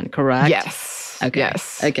second one, correct? Yes. Okay.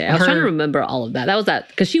 Yes. Okay. I was trying to remember all of that. That was that,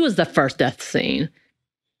 because she was the first death scene.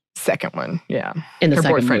 Second one, yeah. In the her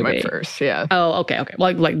second boyfriend movie. went first, yeah. Oh, okay.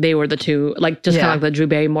 Like they were the two, like just kind of like the Drew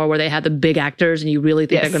Barrymore, where they had the big actors and you really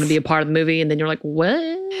think they're going to be a part of the movie, and then you're like, what?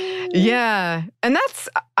 Yeah, and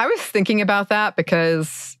I was thinking about that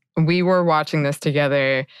because we were watching this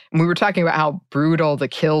together and we were talking about how brutal the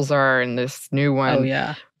kills are in this new one. Oh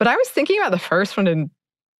yeah. But I was thinking about the first one, and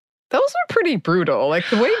those are pretty brutal. Like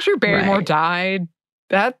the way Drew Barrymore died,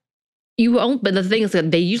 that. But the thing is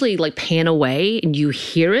that they usually like pan away and you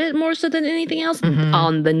hear it more so than anything else.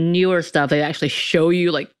 On the newer stuff, they actually show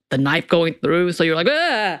you like the knife going through. So you're like,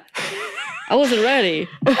 ah, I wasn't ready.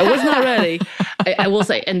 I was not ready. I will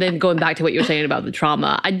say, and then going back to what you were saying about the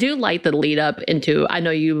trauma, I do like the lead up into, I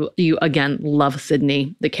know you again love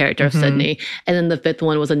Sydney, the character of Sydney. And then the fifth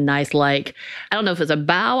one was a nice, like, I don't know if it's a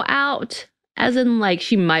bow out, as in, like,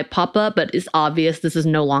 she might pop up, but it's obvious this is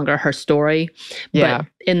no longer her story. Yeah. But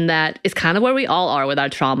in that, it's kind of where we all are with our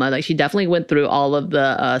trauma. Like, she definitely went through all of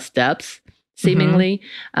the steps, seemingly.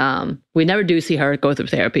 We never do see her go through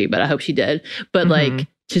therapy, but I hope she did. But, like,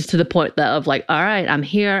 just to the point that of, like, all right, I'm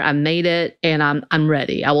here, I made it, and I'm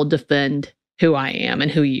ready. I will defend who I am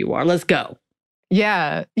and who you are. Let's go.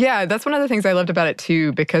 Yeah. Yeah, that's one of the things I loved about it,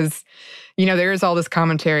 too, because, you know, there is all this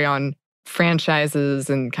commentary on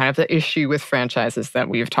franchises and kind of the issue with franchises that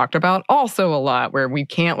we've talked about also a lot, where we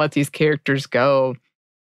can't let these characters go.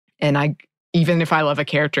 And even if I love a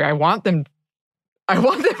character, I want them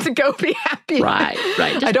to go be happy. Right.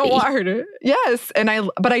 I don't want her to. Yes.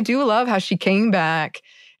 But I do love how she came back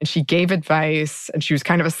and she gave advice and she was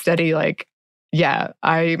kind of a steady, like, yeah,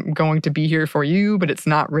 I'm going to be here for you, but it's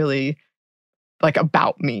not really like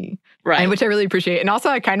about me. Right. And which I really appreciate. And also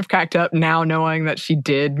I kind of cracked up now knowing that she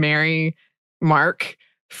did marry Mark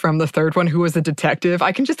from the third one who was a detective.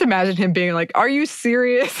 I can just imagine him being like, are you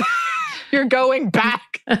serious? You're going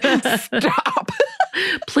back. Stop.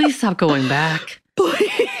 Please stop going back.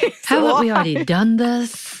 Please. Haven't we already done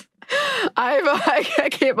this? I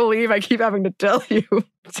can't believe I keep having to tell you.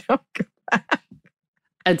 Don't go back.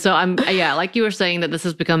 And so like you were saying, that this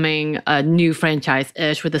is becoming a new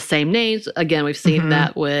franchise-ish with the same names. Again, we've seen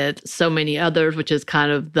that with so many others, which is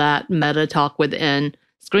kind of that meta talk within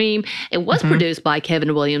Scream. It was produced by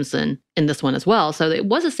Kevin Williamson in this one as well. So it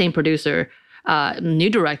was the same producer, new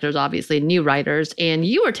directors, obviously, new writers. And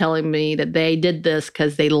you were telling me that they did this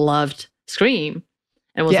because they loved Scream.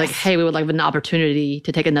 And was like, hey, we would like an opportunity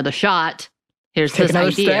to take another shot. Here's this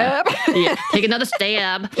idea. Yeah, take another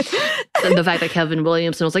stab. And the fact that Kevin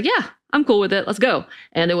Williamson was like, yeah, I'm cool with it. Let's go.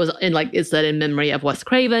 And it was it said in memory of Wes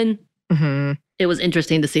Craven. It was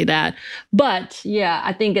interesting to see that. But yeah,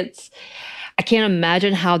 I think I can't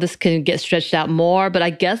imagine how this can get stretched out more, but I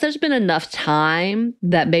guess there's been enough time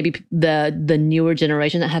that maybe the newer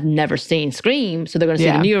generation that have never seen Scream, so they're going to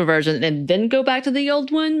see the newer version and then go back to the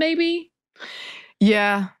old one, maybe?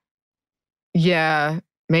 Yeah,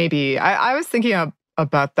 maybe. I was thinking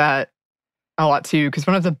about that a lot too, because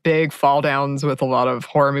one of the big fall downs with a lot of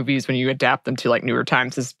horror movies when you adapt them to like newer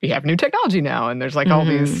times is we have new technology now, and there's like all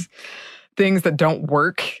these things that don't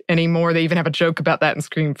work anymore. They even have a joke about that in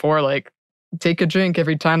Scream 4, like, take a drink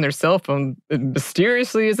every time their cell phone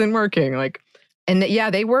mysteriously isn't working. Like, and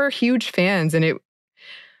they were huge fans, and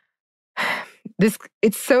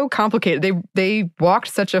it's so complicated. They walked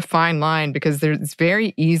such a fine line because there's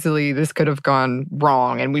very easily this could have gone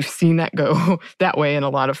wrong, and we've seen that go that way in a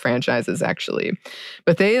lot of franchises actually.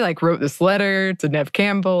 But they like wrote this letter to Neve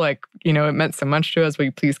Campbell, like, you know, it meant so much to us. Will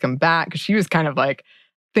you please come back? Because she was kind of like,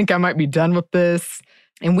 think I might be done with this.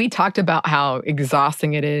 And we talked about how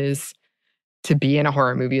exhausting it is to be in a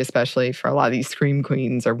horror movie, especially for a lot of these scream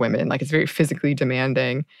queens or women. Like, it's very physically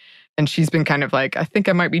demanding. And she's been kind of like, I think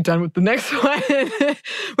I might be done with the next one,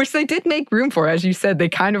 which they did make room for. As you said, they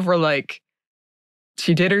kind of were like,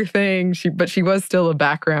 she did her thing, but she was still a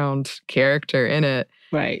background character in it.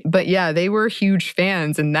 Right. But yeah, they were huge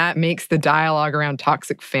fans, and that makes the dialogue around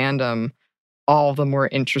toxic fandom all the more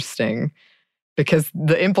interesting. Because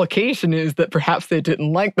the implication is that perhaps they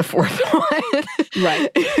didn't like the fourth one. Right.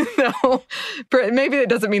 No, maybe it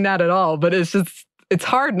doesn't mean that at all, but it's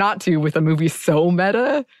hard not to with a movie so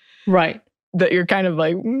meta. Right. That you're kind of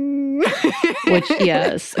like, Which,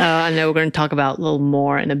 yes, I know we're going to talk about a little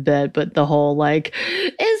more in a bit, but the whole like,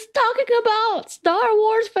 it's talking about Star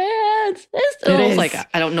Wars fans. It's like,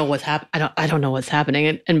 I don't know what's happening. I don't know what's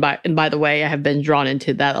happening. And by the way, I have been drawn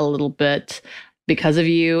into that a little bit because of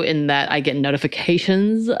you, in that I get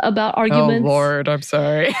notifications about arguments. Oh, Lord, I'm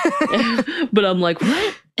sorry. But I'm like,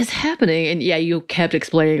 what is happening? And yeah, you kept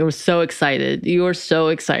explaining. I was so excited. You were so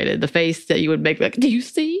excited. The face that you would make, like, do you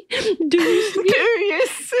see? Do you see? Do you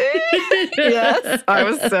see? Yes, I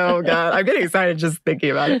was so good. I'm getting excited just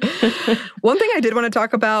thinking about it. One thing I did want to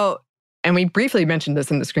talk about, and we briefly mentioned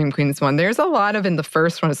this in the Scream Queens one, there's a lot of, in the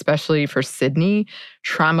first one, especially for Sydney,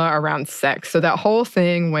 trauma around sex. So that whole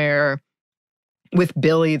thing where with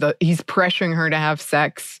Billy, he's pressuring her to have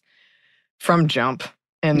sex from jump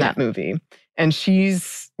in that movie. And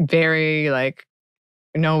she's very like,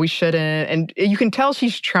 no, we shouldn't. And you can tell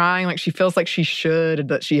she's trying, like she feels like she should,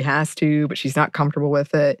 that she has to, but she's not comfortable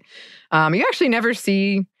with it. You actually never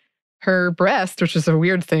see her breast, which is a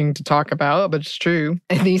weird thing to talk about, but it's true.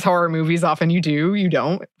 In these horror movies, often you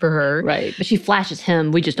don't for her. Right. But she flashes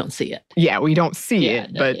him. We just don't see it. Yeah, we don't see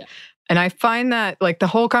it. But and I find that like the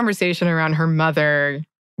whole conversation around her mother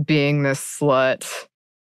being this slut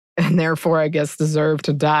and therefore I guess deserved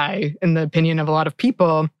to die in the opinion of a lot of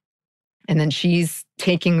people. And then she's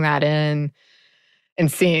taking that in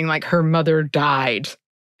and seeing like her mother died.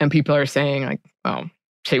 And people are saying like, oh,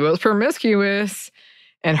 she was promiscuous.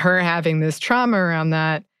 And her having this trauma around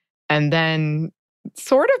that. And then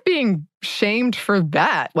sort of being shamed for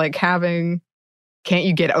that. Like can't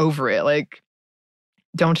you get over it? Like,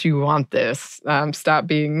 don't you want this? Stop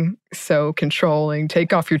being so controlling.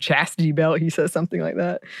 Take off your chastity belt. He says something like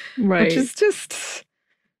that. Right. Which is just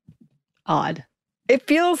odd. It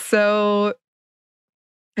feels so...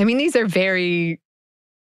 I mean, these are very...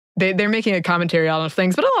 They're making a commentary on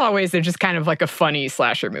things, but in a lot of ways, they're just kind of like a funny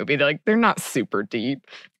slasher movie. They're not super deep.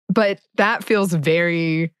 But that feels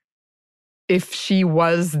very... If she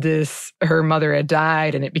was this... Her mother had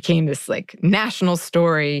died and it became this like national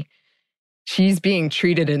story... She's being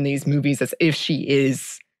treated in these movies as if she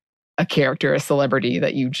is a character, a celebrity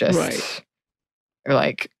that you just... Or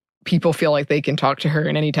like, people feel like they can talk to her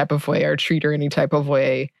in any type of way or treat her any type of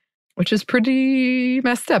way which is pretty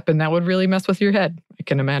messed up. And that would really mess with your head, I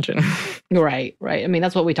can imagine. Right. I mean,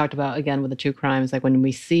 that's what we talked about again with the true crimes. Like when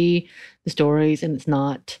we see the stories and it's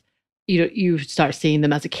not, you start seeing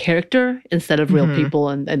them as a character instead of real people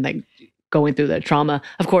and like going through their trauma.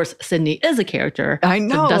 Of course, Sydney is a character. I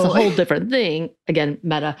know. So that's a whole different thing. Again,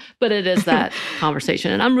 meta, but it is that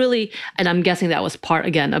conversation. And I'm guessing that was part,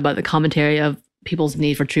 again, about the commentary of people's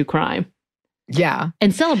need for true crime. Yeah.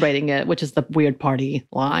 And celebrating it, which is the weird party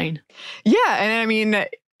line. Yeah. And I mean,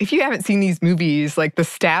 if you haven't seen these movies, like the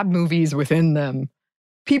stab movies within them,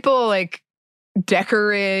 people like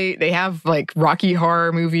decorate, they have like Rocky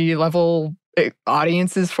Horror movie level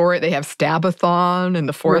audiences for it. They have Stabathon, and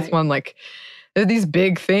the fourth one, like, they're these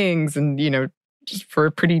big things, and just for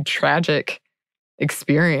a pretty tragic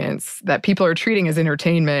experience that people are treating as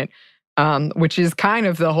entertainment, which is kind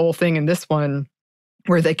of the whole thing in this one,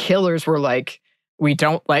 where the killers were like, we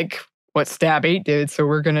don't like what Stab 8 did, so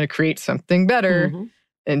we're going to create something better.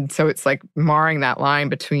 And so it's like marring that line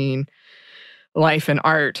between life and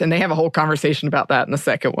art. And they have a whole conversation about that in the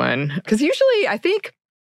second one. Because usually, I think,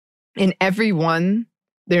 in every one,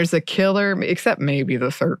 there's a killer, except maybe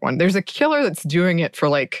the third one. There's a killer that's doing it for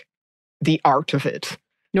like the art of it,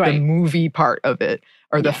 the movie part of it,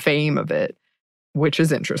 or the fame of it, which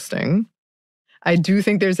is interesting. I do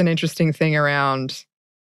think there's an interesting thing around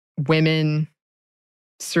women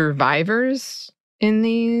survivors in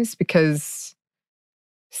these, because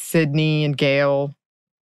Sydney and Gail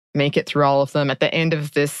make it through all of them. At the end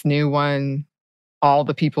of this new one, all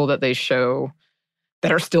the people that they show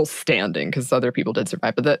that are still standing, because other people did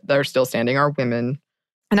survive, but that are still standing, are women.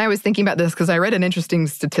 And I was thinking about this because I read an interesting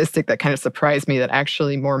statistic that kind of surprised me, that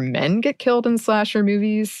actually more men get killed in slasher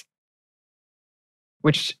movies,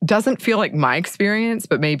 which doesn't feel like my experience,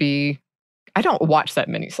 but maybe I don't watch that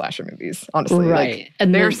many slasher movies, honestly. Right. Like,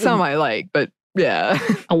 and there's some I like, but yeah.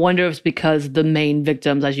 I wonder if it's because the main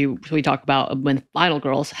victims, as we talk about when Final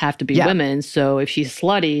Girls, have to be women. So if she's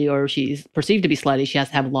slutty or she's perceived to be slutty, she has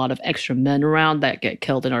to have a lot of extra men around that get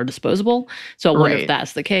killed and are disposable. So I wonder if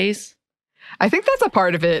that's the case. I think that's a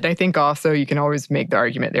part of it. I think also you can always make the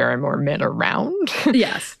argument there are more men around.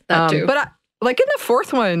 Yes, that too. But like in the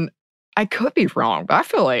fourth one, I could be wrong, but I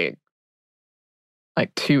feel like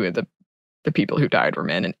two of the people who died were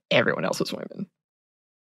men and everyone else was women.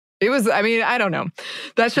 It was, I mean, I don't know.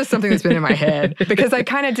 That's just something that's been in my head, because I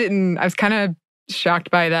was kind of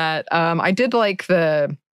shocked by that. I did like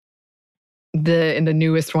in the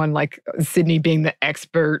newest one, like Sydney being the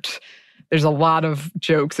expert. There's a lot of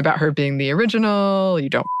jokes about her being the original. You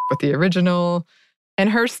don't with the original. And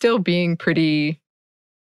her still being pretty,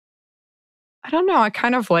 I don't know, I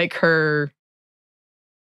kind of like her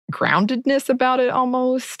groundedness about it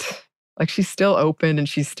almost. Like, she's still open and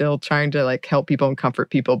she's still trying to like help people and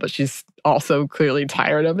comfort people, but she's also clearly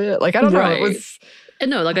tired of it. Like, I don't know. It was...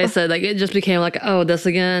 And no, like I said, like it just became like, oh, this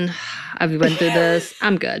again. I've been through this.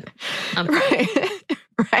 I'm good.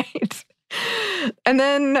 Right. And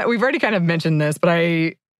then we've already kind of mentioned this, but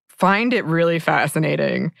I find it really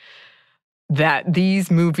fascinating that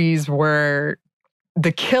these movies were,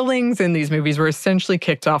 the killings in these movies were essentially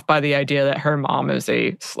kicked off by the idea that her mom is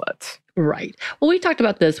a slut. Right. Well, we talked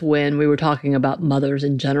about this when we were talking about mothers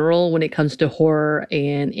in general when it comes to horror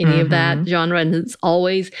and any of that genre. And it's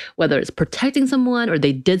always, whether it's protecting someone or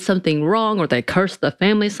they did something wrong or they cursed the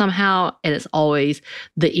family somehow, and it's always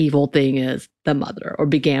the evil thing is the mother, or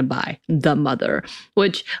began by the mother,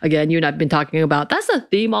 which, again, you and I have been talking about. That's a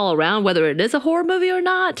theme all around, whether it is a horror movie or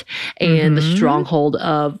not, and the stronghold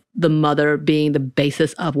of the mother being the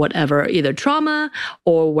basis of whatever, either trauma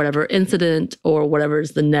or whatever incident or whatever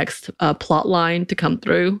is the next plot line to come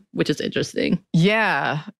through, which is interesting.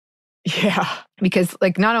 Yeah. Because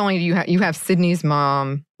like, not only do you have Sydney's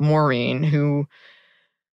mom, Maureen, who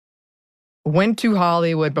went to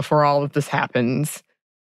Hollywood before all of this happens,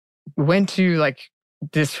 went to like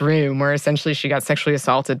this room where essentially she got sexually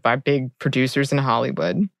assaulted by big producers in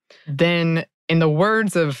Hollywood. Then, in the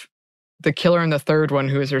words of the killer in the third one,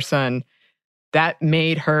 who is her son, that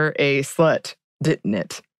made her a slut, didn't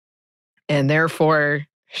it? And therefore,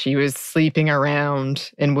 she was sleeping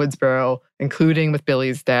around in Woodsboro, including with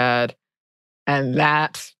Billy's dad. And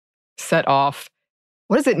that set off,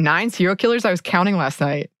 9 serial killers? I was counting last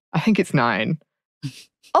night. I think it's 9.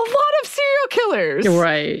 A lot of serial killers.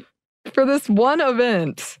 Right. For this one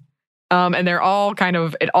event. And they're all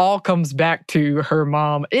it all comes back to her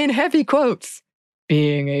mom, in heavy quotes,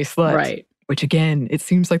 being a slut. Right. Which, again, it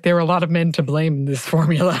seems like there were a lot of men to blame in this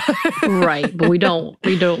formula. Right. But we don't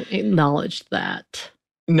acknowledge that.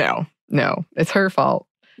 No. It's her fault.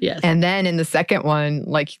 Yes. And then in the second one,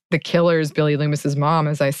 like, the killer is Billy Loomis's mom,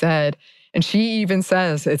 as I said. And she even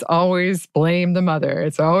says, it's always blame the mother.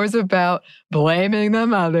 It's always about blaming the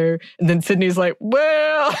mother. And then Sydney's like,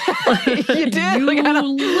 well, you did. You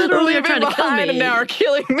literally are trying to kill me. And now are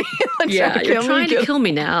killing me. Yeah, you're trying to kill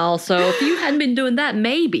me now. So if you hadn't been doing that,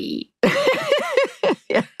 maybe.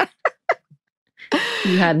 Yeah.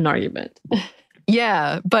 You had an argument.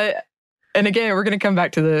 Yeah, but, and again, we're going to come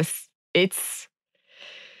back to this.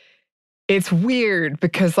 It's weird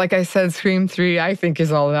because, like I said, Scream 3, I think,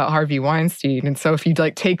 is all about Harvey Weinstein. And so if you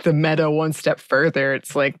like take the meta one step further,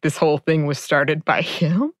 it's like this whole thing was started by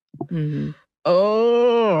him. Mm-hmm.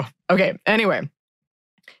 Oh, okay. Anyway,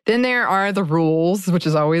 then there are the rules, which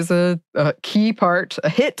is always a key part, a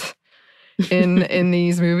hit in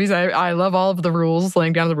these movies. I love all of the rules,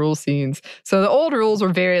 laying down the rule scenes. So the old rules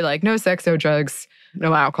were very like no sex, no drugs,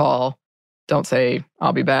 no alcohol. Don't say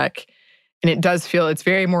I'll be back. And it does feel, it's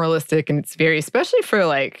very moralistic, and it's very, especially for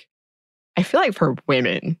like, I feel like for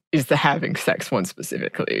women is the having sex one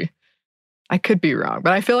specifically. I could be wrong,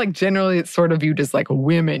 but I feel like generally it's sort of viewed as like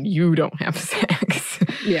women, you don't have sex.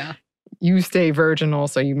 Yeah. You stay virginal,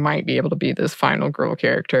 so you might be able to be this final girl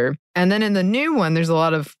character. And then in the new one, there's a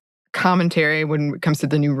lot of commentary when it comes to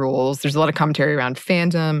the new rules. There's a lot of commentary around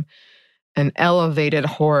fandom and elevated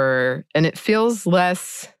horror, and it feels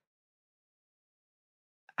less,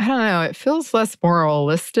 I don't know, it feels less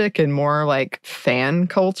moralistic and more like fan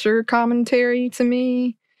culture commentary to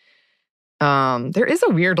me. There is a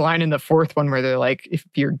weird line in the fourth one where they're like, if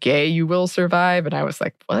you're gay, you will survive. And I was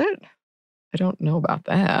like, what? I don't know about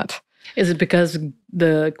that. Is it because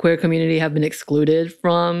the queer community have been excluded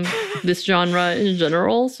from this genre in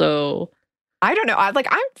general? So I don't know. I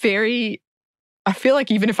feel like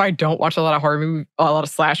even if I don't watch a lot of horror movies, a lot of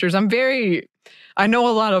slashers, I know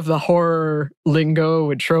a lot of the horror lingo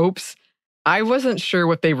and tropes. I wasn't sure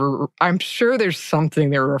what they were. I'm sure there's something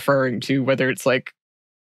they're referring to, whether it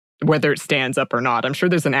stands up or not. I'm sure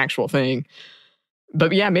there's an actual thing.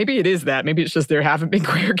 But yeah, maybe it is that. Maybe it's just there haven't been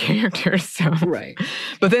queer characters. So. Right.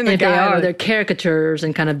 But then they're caricatures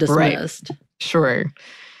and kind of dismissed. Right. Sure.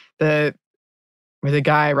 Where the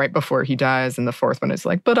guy right before he dies in the fourth one is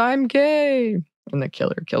like, but I'm gay. And the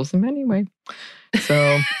killer kills him anyway.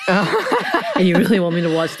 So. And you really want me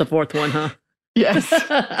to watch the fourth one, huh? Yes.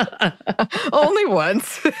 Only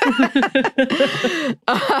once.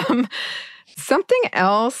 Something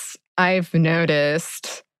else I've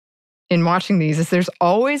noticed in watching these is there's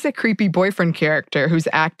always a creepy boyfriend character who's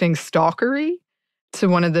acting stalkery to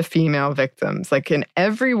one of the female victims. Like in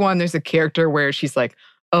every one, there's a character where she's like,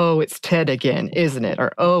 oh, it's Ted again, isn't it?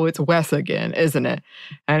 Or, oh, it's Wes again, isn't it?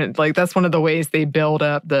 And like that's one of the ways they build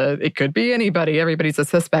up it could be anybody, everybody's a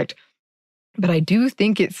suspect. But I do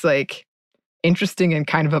think it's like interesting and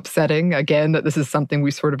kind of upsetting, again, that this is something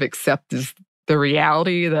we sort of accept as the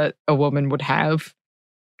reality that a woman would have,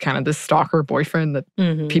 kind of this stalker boyfriend that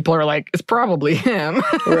people are like, it's probably him.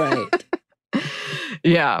 Right.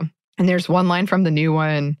 Yeah. And there's one line from the new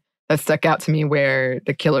one that stuck out to me where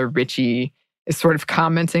the killer Richie is sort of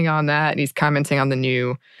commenting on that, and he's commenting on the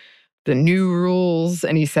new rules,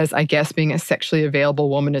 and he says, I guess being a sexually available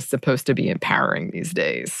woman is supposed to be empowering these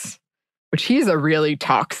days. Which he's a really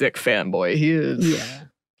toxic fanboy. He is. Yeah.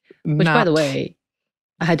 Which, by the way,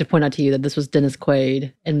 I had to point out to you that this was Dennis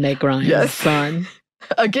Quaid and Meg Ryan's son.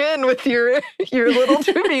 Again, with your little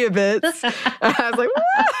trivia bits. I was like,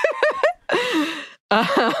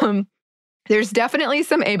 what? There's definitely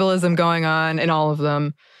some ableism going on in all of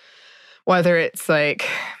them. Whether it's like,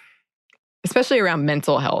 especially around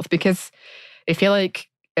mental health, because I feel like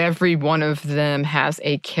every one of them has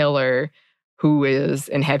a killer who is,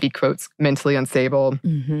 in heavy quotes, mentally unstable.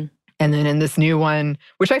 Mm-hmm. And then in this new one,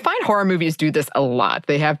 which I find horror movies do this a lot,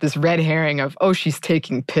 they have this red herring of, oh, she's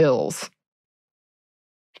taking pills.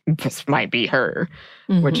 This might be her,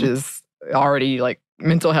 which is already like,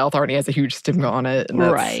 mental health already has a huge stigma on it. And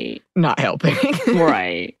that's not helping.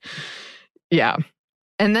 Right. Yeah.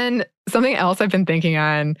 And then something else I've been thinking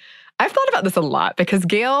on, I've thought about this a lot because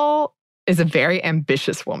Gail is a very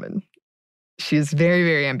ambitious woman. She is very,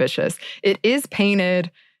 very ambitious. It is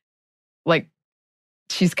painted like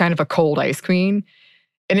she's kind of a cold ice queen.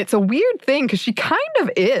 And it's a weird thing because she kind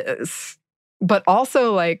of is, but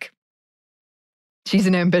also like she's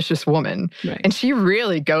an ambitious woman. Right. And she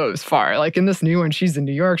really goes far. Like in this new one, she's in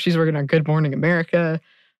New York. She's working on Good Morning America.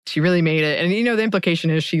 She really made it. And, you know, the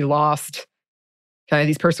implication is she lost kind of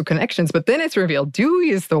these personal connections. But then it's revealed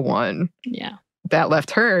Dewey is the one that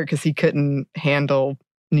left her because he couldn't handle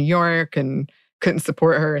New York and couldn't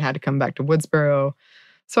support her and had to come back to Woodsboro.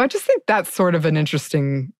 So I just think that's sort of an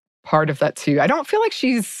interesting part of that too. I don't feel like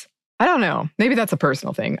I don't know, maybe that's a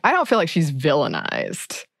personal thing. I don't feel like she's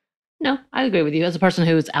villainized No, I agree with you. As a person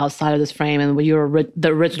who's outside of this frame and when you're the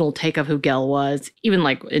original take of who Gale was, even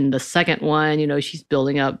like in the second one, you know, she's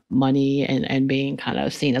building up money and being kind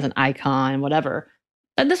of seen as an icon, whatever.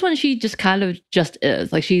 And this one, she just kind of just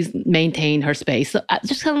is. Like, she's maintained her space. So,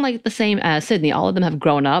 just kind of like the same as Sydney. All of them have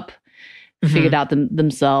grown up, figured out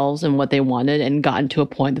themselves and what they wanted and gotten to a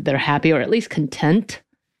point that they're happy or at least content.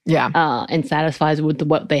 Yeah. And satisfied with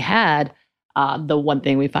what they had. The one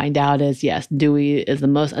thing we find out is, yes, Dewey is the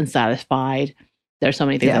most unsatisfied. There's so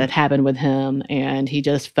many things that had happened with him, and he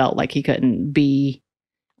just felt like he couldn't be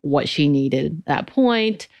what she needed at that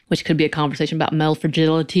point, which could be a conversation about male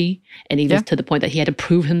fragility, and even to the point that he had to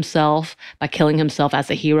prove himself by killing himself as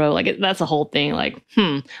a hero. Like, that's a whole thing. Like,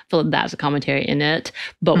 I feel like that's a commentary in it,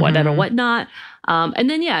 but whatever, whatnot. And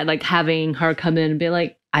then, like having her come in and be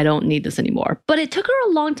like, I don't need this anymore. But it took her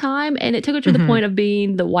a long time, and it took her to the point of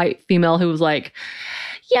being the white female who was like,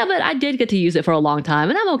 yeah, but I did get to use it for a long time,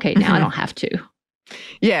 and I'm okay now. I don't have to.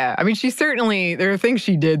 Yeah, I mean, she certainly, there are things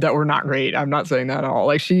she did that were not great. I'm not saying that at all.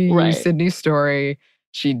 Like, she used Sydney's story.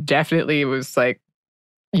 She definitely was like,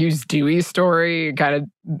 used Dewey's story, kind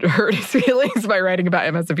of hurt his feelings by writing about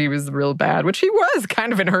him as if he was real bad, which he was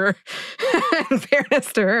kind of in her, in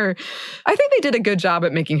fairness to her. I think they did a good job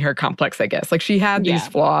at making her complex, I guess. Like, she had these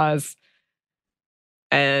flaws,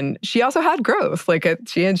 and she also had growth. Like,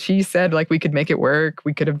 she said, like, we could make it work.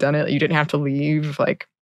 We could have done it. You didn't have to leave. Like,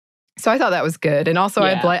 so I thought that was good. And also,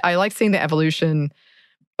 I like seeing the evolution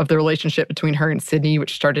of the relationship between her and Sydney,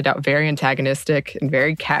 which started out very antagonistic and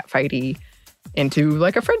very catfighty, into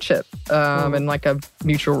like a friendship and like a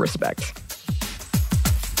mutual respect.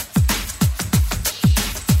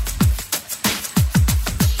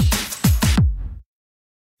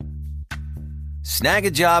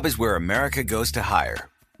 Snagajob is where America goes to hire,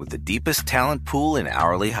 with the deepest talent pool in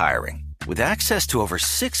hourly hiring. With access to over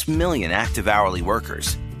 6 million active hourly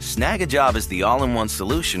workers, Snagajob is the all-in-one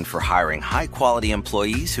solution for hiring high-quality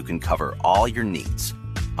employees who can cover all your needs.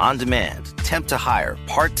 On demand, temp to hire,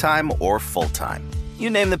 part-time or full-time. You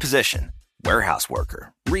name the position. Warehouse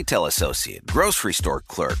worker, retail associate, grocery store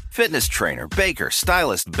clerk, fitness trainer, baker,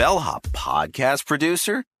 stylist, bellhop, podcast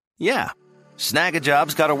producer. Yeah,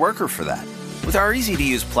 Snagajob's got a worker for that. With our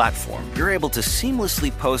easy-to-use platform, you're able to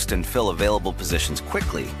seamlessly post and fill available positions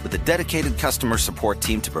quickly with a dedicated customer support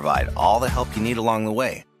team to provide all the help you need along the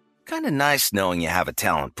way. Kind of nice knowing you have a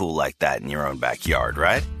talent pool like that in your own backyard,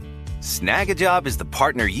 right? Snagajob is the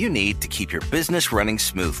partner you need to keep your business running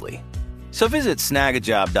smoothly. So visit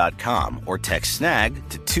snagajob.com or text snag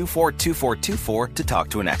to 242424 to talk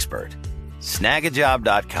to an expert.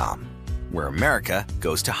 Snagajob.com, where America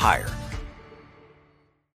goes to hire.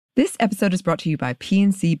 This episode is brought to you by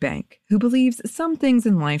PNC Bank, who believes some things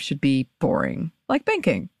in life should be boring, like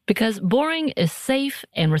banking. Because boring is safe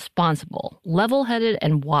and responsible, level-headed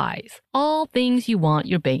and wise. All things you want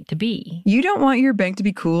your bank to be. You don't want your bank to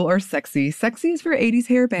be cool or sexy. Sexy is for 80s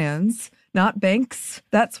hair bands, not banks.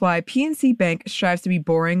 That's why PNC Bank strives to be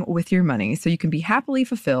boring with your money so you can be happily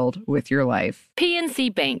fulfilled with your life.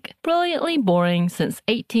 PNC Bank, brilliantly boring since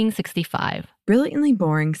 1865. Brilliantly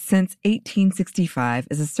Boring Since 1865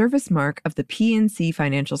 is a service mark of the PNC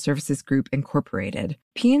Financial Services Group, Incorporated.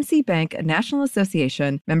 PNC Bank, a National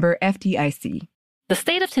Association, member FDIC. The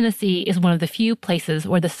state of Tennessee is one of the few places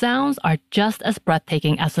where the sounds are just as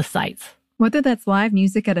breathtaking as the sights. Whether that's live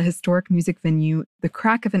music at a historic music venue, the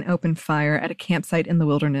crack of an open fire at a campsite in the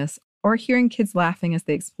wilderness, or hearing kids laughing as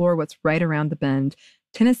they explore what's right around the bend,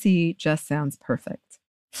 Tennessee just sounds perfect.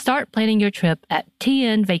 Start planning your trip at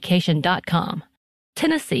tnvacation.com.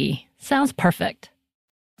 Tennessee sounds perfect.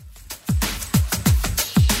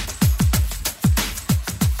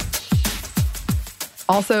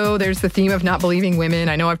 Also, there's the theme of not believing women.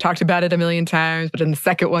 I know I've talked about it a million times, but in the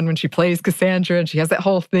second one, when she plays Cassandra, and she has that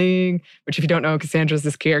whole thing, which if you don't know, Cassandra's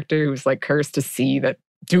this character who's like cursed to see that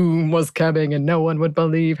doom was coming and no one would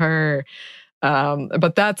believe her.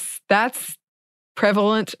 But that's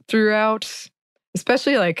prevalent throughout.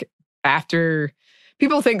 Especially like after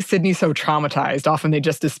people think Sydney's so traumatized, often they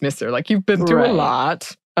just dismiss her. Like, you've been through a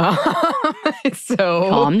lot. So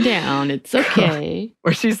calm down. It's okay.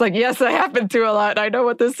 Where she's like, yes, I have been through a lot. I know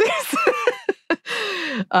what this is.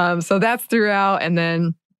 So that's throughout. And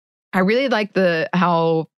then I really like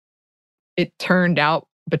how it turned out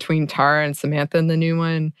between Tara and Samantha in the new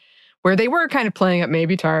one, where they were kind of playing up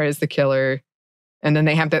maybe Tara is the killer. And then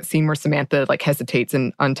they have that scene where Samantha like hesitates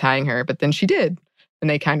in untying her, but then she did.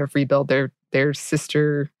 And they kind of rebuild their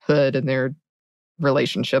sisterhood and their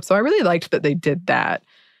relationship. So I really liked that they did that.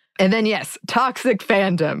 And then, yes, toxic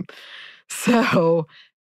fandom. So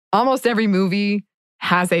almost every movie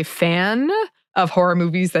has a fan of horror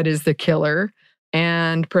movies that is the killer.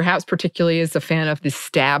 and perhaps particularly is a fan of the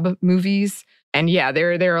Stab movies. And yeah,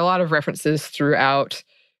 there are a lot of references throughout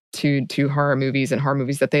to horror movies and horror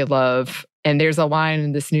movies that they love. And there's a line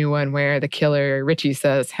in this new one where the killer, Richie,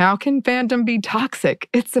 says, "How can fandom be toxic?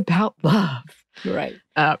 It's about love." Right.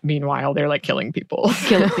 Meanwhile, they're like killing people.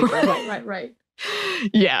 Killing people. Right.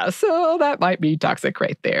 Yeah, so that might be toxic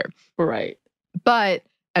right there. Right. But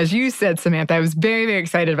as you said, Samantha, I was very, very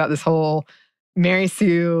excited about this whole Mary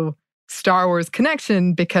Sue Star Wars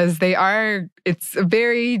connection because it's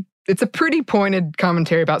a pretty pointed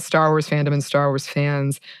commentary about Star Wars fandom and Star Wars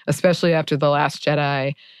fans, especially after The Last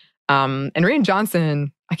Jedi. And Rian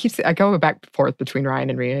Johnson, I go back and forth between Ryan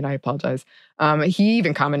and Rian, I apologize. He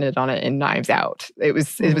even commented on it in Knives Out. It was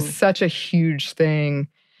such a huge thing,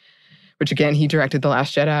 which again, he directed The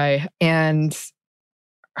Last Jedi. And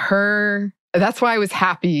that's why I was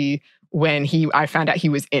happy when I found out he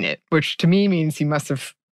was in it, which to me means he must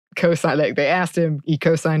have co-signed. Like they asked him, he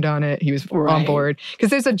co-signed on it. He was on board. Because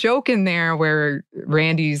there's a joke in there where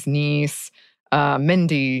Randy's niece,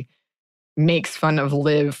 Mindy, makes fun of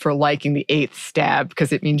Liv for liking the 8th stab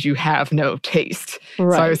because it means you have no taste.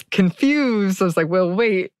 Right. So I was confused. I was like, well,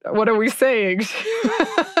 wait, what are we saying?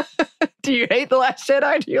 Do you hate The Last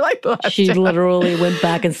Jedi? Do you like The Last Jedi? She literally went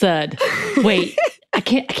back and said, wait, I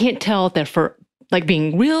can't tell if they're for like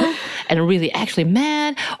being real and really actually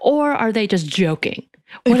mad, or are they just joking?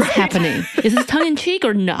 What is happening? Is this tongue in cheek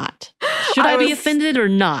or not? Should I be offended or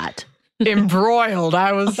not? Embroiled.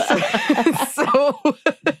 I was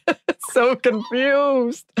so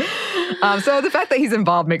confused. So the fact that he's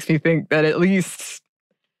involved makes me think that at least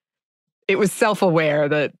it was self-aware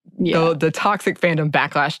that the toxic fandom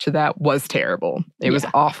backlash to that was terrible. It was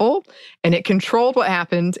awful, and it controlled what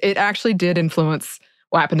happened. It actually did influence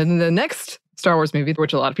what happened in the next Star Wars movie,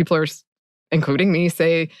 which a lot of people are, including me,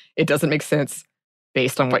 say it doesn't make sense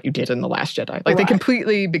based on what you did in The Last Jedi. Like they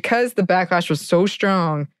completely, because the backlash was so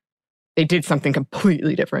strong, they did something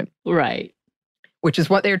completely different. Right. Which is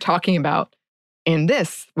what they were talking about in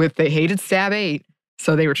this with they hated Stab 8.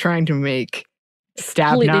 So they were trying to make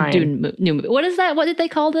Stab 9. New movie. What is that? What did they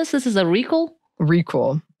call this? This is a requel?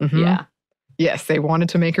 Requel. Mm-hmm. Yeah. Yes, they wanted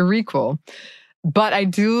to make a requel. But I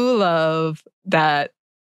do love that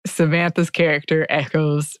Samantha's character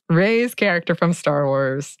echoes Rey's character from Star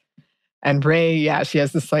Wars. And Rey, she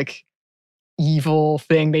has this like evil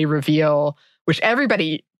thing they reveal, which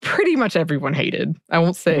pretty much everyone hated. I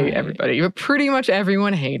won't say everybody, but pretty much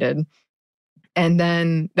everyone hated. And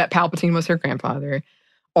then that Palpatine was her grandfather.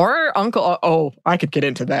 Or uncle. Oh, I could get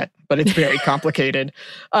into that, but it's very complicated.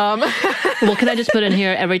 Well, can I just put in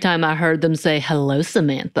here, every time I heard them say, "Hello,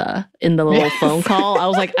 Samantha," in the little phone call, I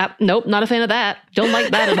was like, nope, not a fan of that. Don't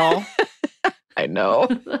like that at all. I know.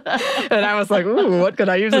 And I was like, ooh, what could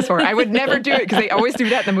I use this for? I would never do it because they always do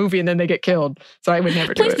that in the movie and then they get killed. So I would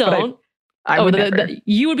never do it. Please don't. I would never.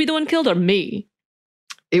 You would be the one killed or me?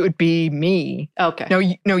 It would be me.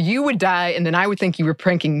 Okay. No, you would die, and then I would think you were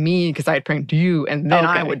pranking me because I had pranked you, and then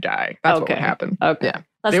I would die. That's what would happen. Okay.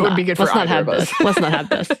 Yeah. It would be good for either of us. Let's not have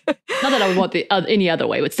this. Not that I would want any other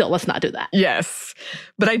way, but still, let's not do that. Yes.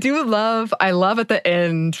 But I love at the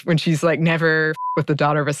end when she's like, never with the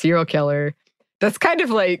daughter of a serial killer. That's kind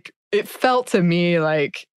of like, it felt to me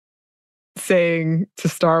like saying to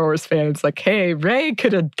Star Wars fans, like, hey, Rey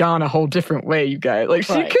could have gone a whole different way, you guys. Like,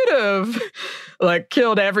 she could have, like,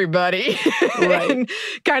 killed everybody. And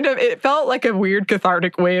kind of, it felt like a weird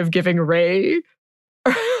cathartic way of giving Rey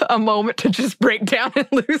a moment to just break down and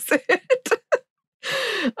lose it.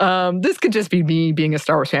 This could just be me being a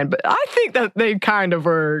Star Wars fan, but I think that they kind of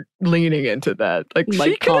were leaning into that. Like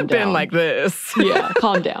she could have been like this. Yeah,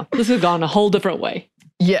 calm down. This has gone a whole different way.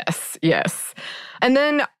 Yes. And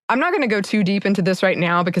then I'm not going to go too deep into this right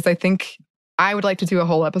now because I think I would like to do a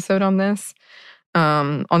whole episode on this,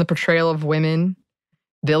 on the portrayal of women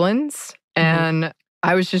villains. And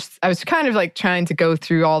I was kind of like trying to go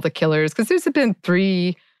through all the killers because there's been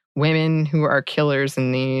 3 women who are killers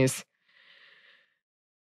in these.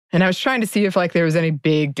 And I was trying to see if like there was any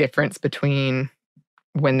big difference between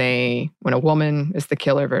when a woman is the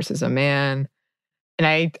killer versus a man.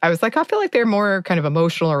 And I was like, I feel like they're more kind of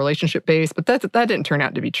emotional or relationship based, but that didn't turn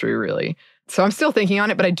out to be true, really. So I'm still thinking on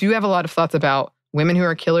it, but I do have a lot of thoughts about women who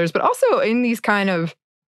are killers, but also in these kind of,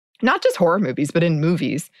 not just horror movies, but in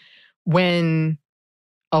movies, when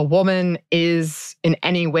a woman is in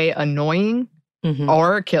any way annoying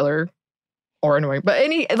or a killer or annoying, but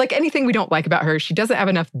anything we don't like about her, she doesn't have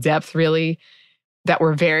enough depth, really, that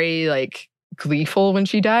we're very like gleeful when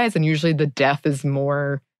she dies. And usually the death is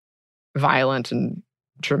more violent and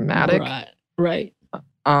dramatic. Right.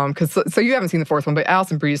 So you haven't seen the 4th one, but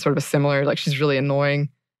Alison Brie is sort of a similar, like she's really annoying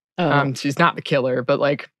She's not the killer, but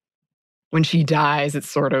like when she dies, it's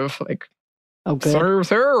sort of like, serves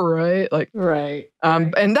her, right? Like, right.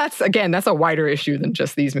 And that's a wider issue than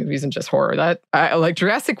just these movies and just horror. That like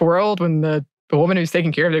Jurassic World, when the woman who's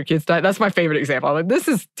taking care of their kids died. That's my favorite example. I'm like, this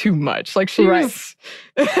is too much. Like she was,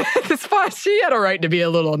 she had a right to be a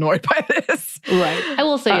little annoyed by this. Right. I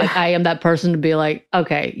will say I am that person to be like,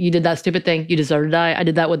 okay, you did that stupid thing. You deserve to die. I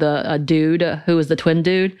did that with a dude who was the twin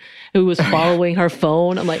dude who was following her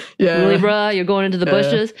phone. I'm like, really, bruh? You're going into the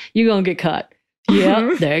bushes? You're going to get cut.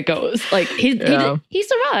 Yeah, there it goes. Like he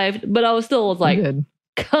survived, but I was still like,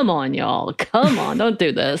 come on, y'all. Come on, don't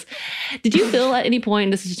do this. Did you feel at any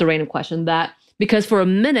point, this is just a random question, that because for a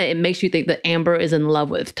minute it makes you think that Amber is in love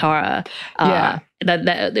with Tara?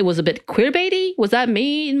 That it was a bit queer baity? Was that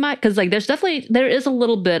me in my? Because like there is a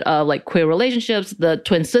little bit of like queer relationships. The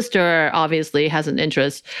twin sister obviously has an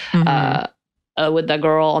interest. With that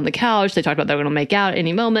girl on the couch. They talked about they're going to make out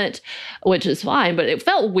any moment, which is fine. But it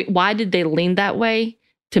felt, why did they lean that way?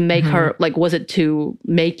 To make her, like, was it to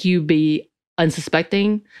make you be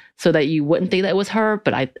unsuspecting so that you wouldn't think that it was her?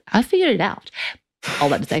 But I figured it out. All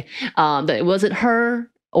that to say, that it wasn't her,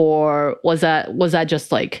 or was that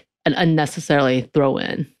just like an unnecessarily throw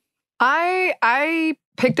in? I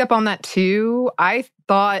picked up on that too. I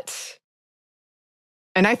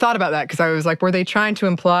thought about that because I was like, were they trying to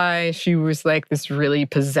imply she was like this really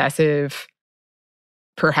possessive,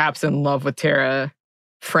 perhaps in love with Tara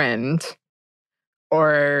friend?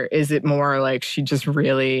 Or is it more like she just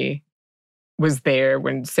really was there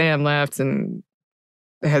when Sam left and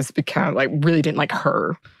has become like really didn't like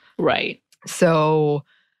her? Right. So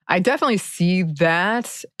I definitely see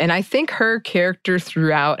that. And I think her character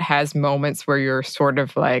throughout has moments where you're sort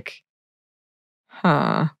of like,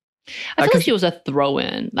 huh. I feel like she was a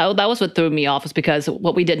throw-in. That was what threw me off, is because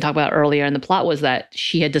what we didn't talk about earlier in the plot was that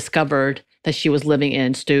she had discovered that she was living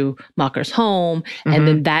in Stu Macher's home, and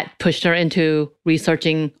then that pushed her into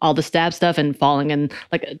researching all the stab stuff and falling in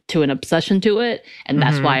like to an obsession to it. And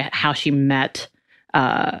that's why how she met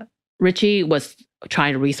Richie was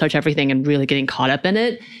trying to research everything and really getting caught up in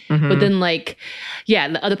it. But then like,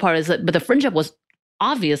 the other part is that, but the friendship was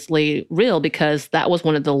obviously real because that was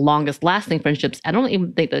one of the longest lasting friendships. I don't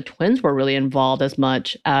even think the twins were really involved as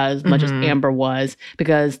much as Amber was,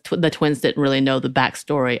 because the twins didn't really know the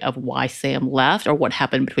backstory of why Sam left or what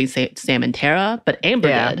happened between Sam and Tara, but Amber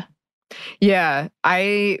did. Yeah.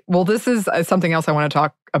 This is something else I want to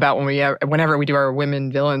talk about whenever we do our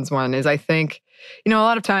women villains one, is I think, a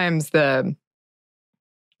lot of times the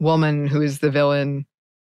woman who is the villain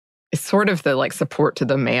is sort of the like support to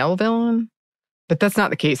the male villain. But that's not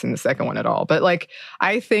the case in the second one at all. But like,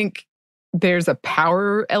 I think there's a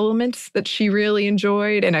power element that she really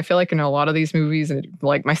enjoyed. And I feel like in a lot of these movies, and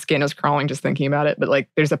like my skin is crawling just thinking about it, but like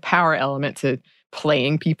there's a power element to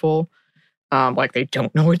playing people. Like they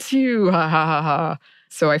don't know it's you, ha ha ha ha.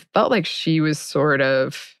 So I felt like she was sort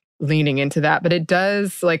of leaning into that. But it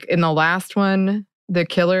does, like in the last one, the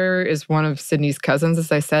killer is one of Sydney's cousins,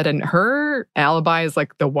 as I said. And her alibi is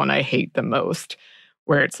like the one I hate the most,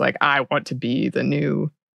 where it's like, I want to be the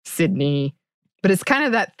new Sydney. But it's kind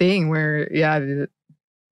of that thing where,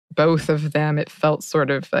 both of them, it felt sort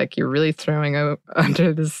of like you're really throwing out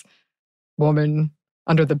under this woman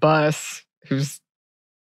under the bus who's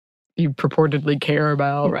you purportedly care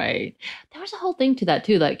about. Right. There was a whole thing to that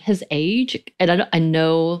too, like his age. And I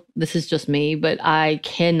know this is just me, but I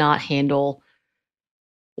cannot handle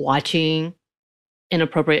watching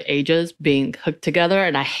inappropriate ages being hooked together,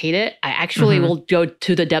 and I hate it. I actually will go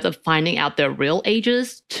to the depth of finding out their real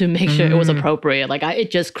ages to make sure it was appropriate. Like it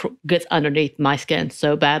just gets underneath my skin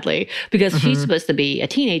so badly, because she's supposed to be a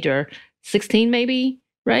teenager, 16 maybe,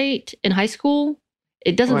 right? In high school.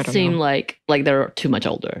 It doesn't seem like they're too much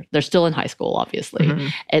older. They're still in high school, obviously.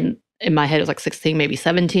 And in my head, it was like 16, maybe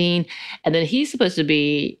 17. And then he's supposed to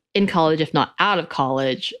be in college, if not out of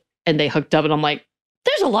college, and they hooked up, and I'm like,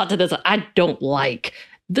 there's a lot to this I don't like.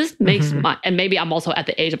 This makes and maybe I'm also at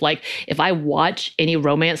the age of like, if I watch any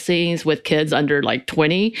romance scenes with kids under like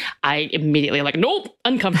 20, I immediately like, nope,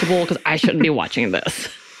 uncomfortable, because I shouldn't be watching this.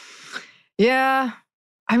 Yeah.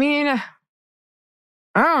 I mean,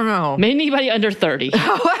 I don't know. Anybody under 30.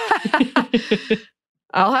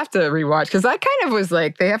 I'll have to rewatch, because I kind of was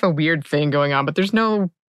like, they have a weird thing going on, but there's no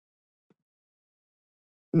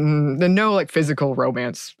like physical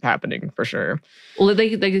romance happening for sure. Well, they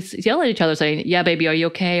yell at each other saying, "Yeah, baby, are you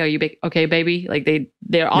okay? Are you okay, baby?" Like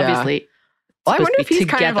they're obviously. Well, I wonder if he's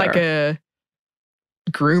together. Kind of like a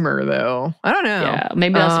groomer, though. I don't know. Yeah,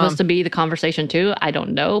 maybe that's supposed to be the conversation too. I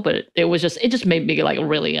don't know, but it just made me like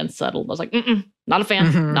really unsettled. I was like, not a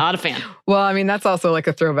fan, not a fan. Well, I mean, that's also like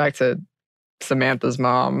a throwback to Samantha's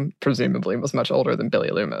mom presumably was much older than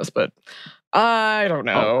Billy Loomis, but I don't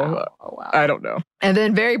know. Oh, wow. I don't know. And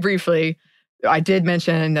then very briefly, I did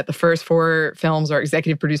mention that the first 4 films are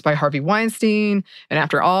executive produced by Harvey Weinstein. And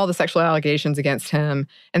after all the sexual allegations against him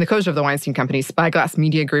and the closure of the Weinstein Company, Spyglass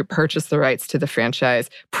Media Group purchased the rights to the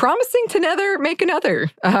franchise, promising to never make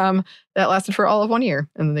another. That lasted for all of 1 year,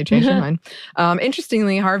 and then they changed their mind.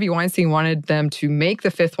 Interestingly, Harvey Weinstein wanted them to make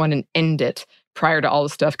the 5th one and end it prior to all the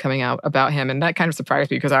stuff coming out about him. And that kind of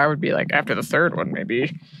surprised me because I would be like, after the 3rd one,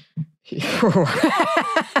 maybe.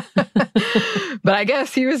 But I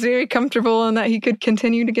guess he was very comfortable in that he could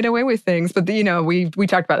continue to get away with things. But, you know, we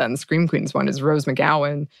talked about that in the Scream Queens one, is Rose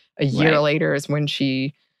McGowan a year later is when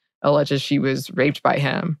she alleges she was raped by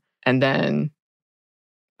him. And then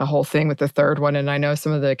the whole thing with the 3rd one. And I know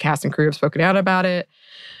some of the cast and crew have spoken out about it.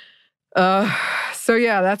 So,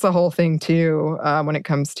 yeah, that's a whole thing, too, when it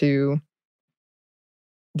comes to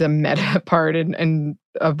the meta part and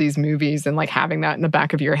of these movies and like having that in the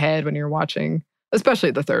back of your head when you're watching,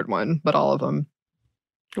 especially the 3rd one, but all of them.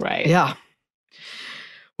 Right. Yeah.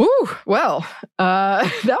 Woo. Well,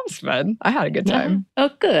 that was fun. I had a good time. Oh,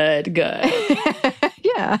 good.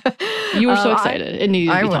 Yeah. You were so excited. It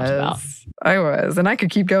needed to be talked about. I was. And I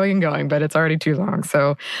could keep going and going, but it's already too long.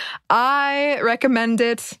 So I recommend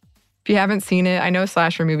it. If you haven't seen it, I know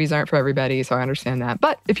slasher movies aren't for everybody, so I understand that.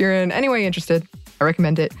 But if you're in any way interested, I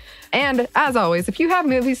recommend it. And as always, if you have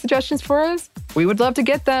movie suggestions for us, we would love to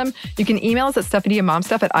get them. You can email us at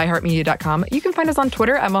StephanieandMomStuff@iHeartMedia.com. You can find us on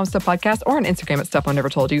Twitter at MomStuffPodcast or on Instagram at Stuff I Never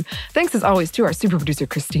Told You. Thanks as always to our super producer,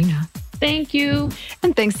 Christina. Thank you.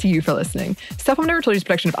 And thanks to you for listening. Stuff I Never Told You is a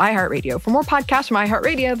production of iHeartRadio. For more podcasts from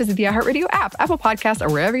iHeartRadio, visit the iHeartRadio app, Apple Podcasts,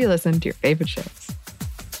 or wherever you listen to your favorite shows.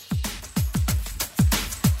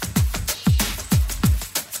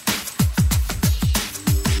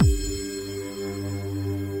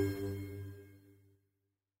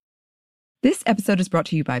 This episode is brought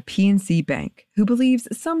to you by PNC Bank, who believes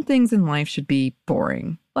some things in life should be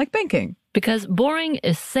boring, like banking. Because boring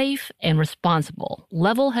is safe and responsible,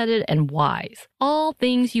 level-headed and wise. All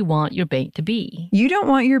things you want your bank to be. You don't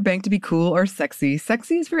want your bank to be cool or sexy.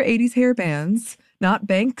 Sexy is for 80s hair bands, not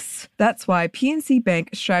banks. That's why PNC Bank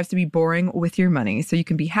strives to be boring with your money so you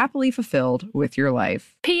can be happily fulfilled with your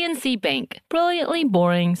life. PNC Bank, brilliantly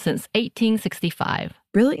boring since 1865.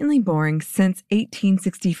 Brilliantly Boring Since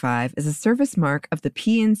 1865 is a service mark of the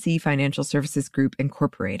PNC Financial Services Group,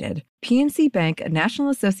 Incorporated. PNC Bank, a National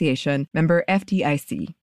Association, member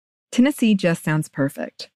FDIC. Tennessee just sounds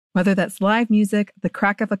perfect. Whether that's live music, the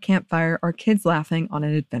crack of a campfire, or kids laughing on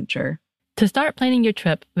an adventure. To start planning your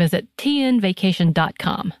trip, visit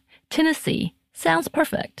tnvacation.com. Tennessee sounds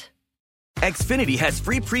perfect. Xfinity has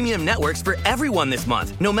free premium networks for everyone this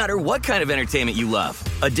month, no matter what kind of entertainment you love.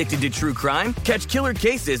 Addicted to true crime? Catch killer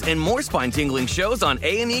cases and more spine-tingling shows on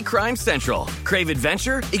A&E Crime Central. Crave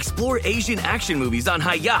adventure? Explore Asian action movies on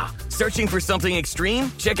Hi-YAH. Searching for something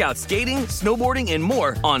extreme? Check out skating, snowboarding, and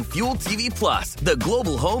more on Fuel TV Plus, the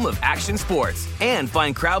global home of action sports. And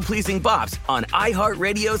find crowd-pleasing bops on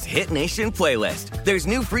iHeartRadio's Hit Nation playlist. There's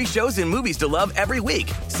new free shows and movies to love every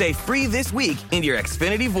week. Say free this week in your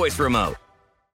Xfinity voice remote.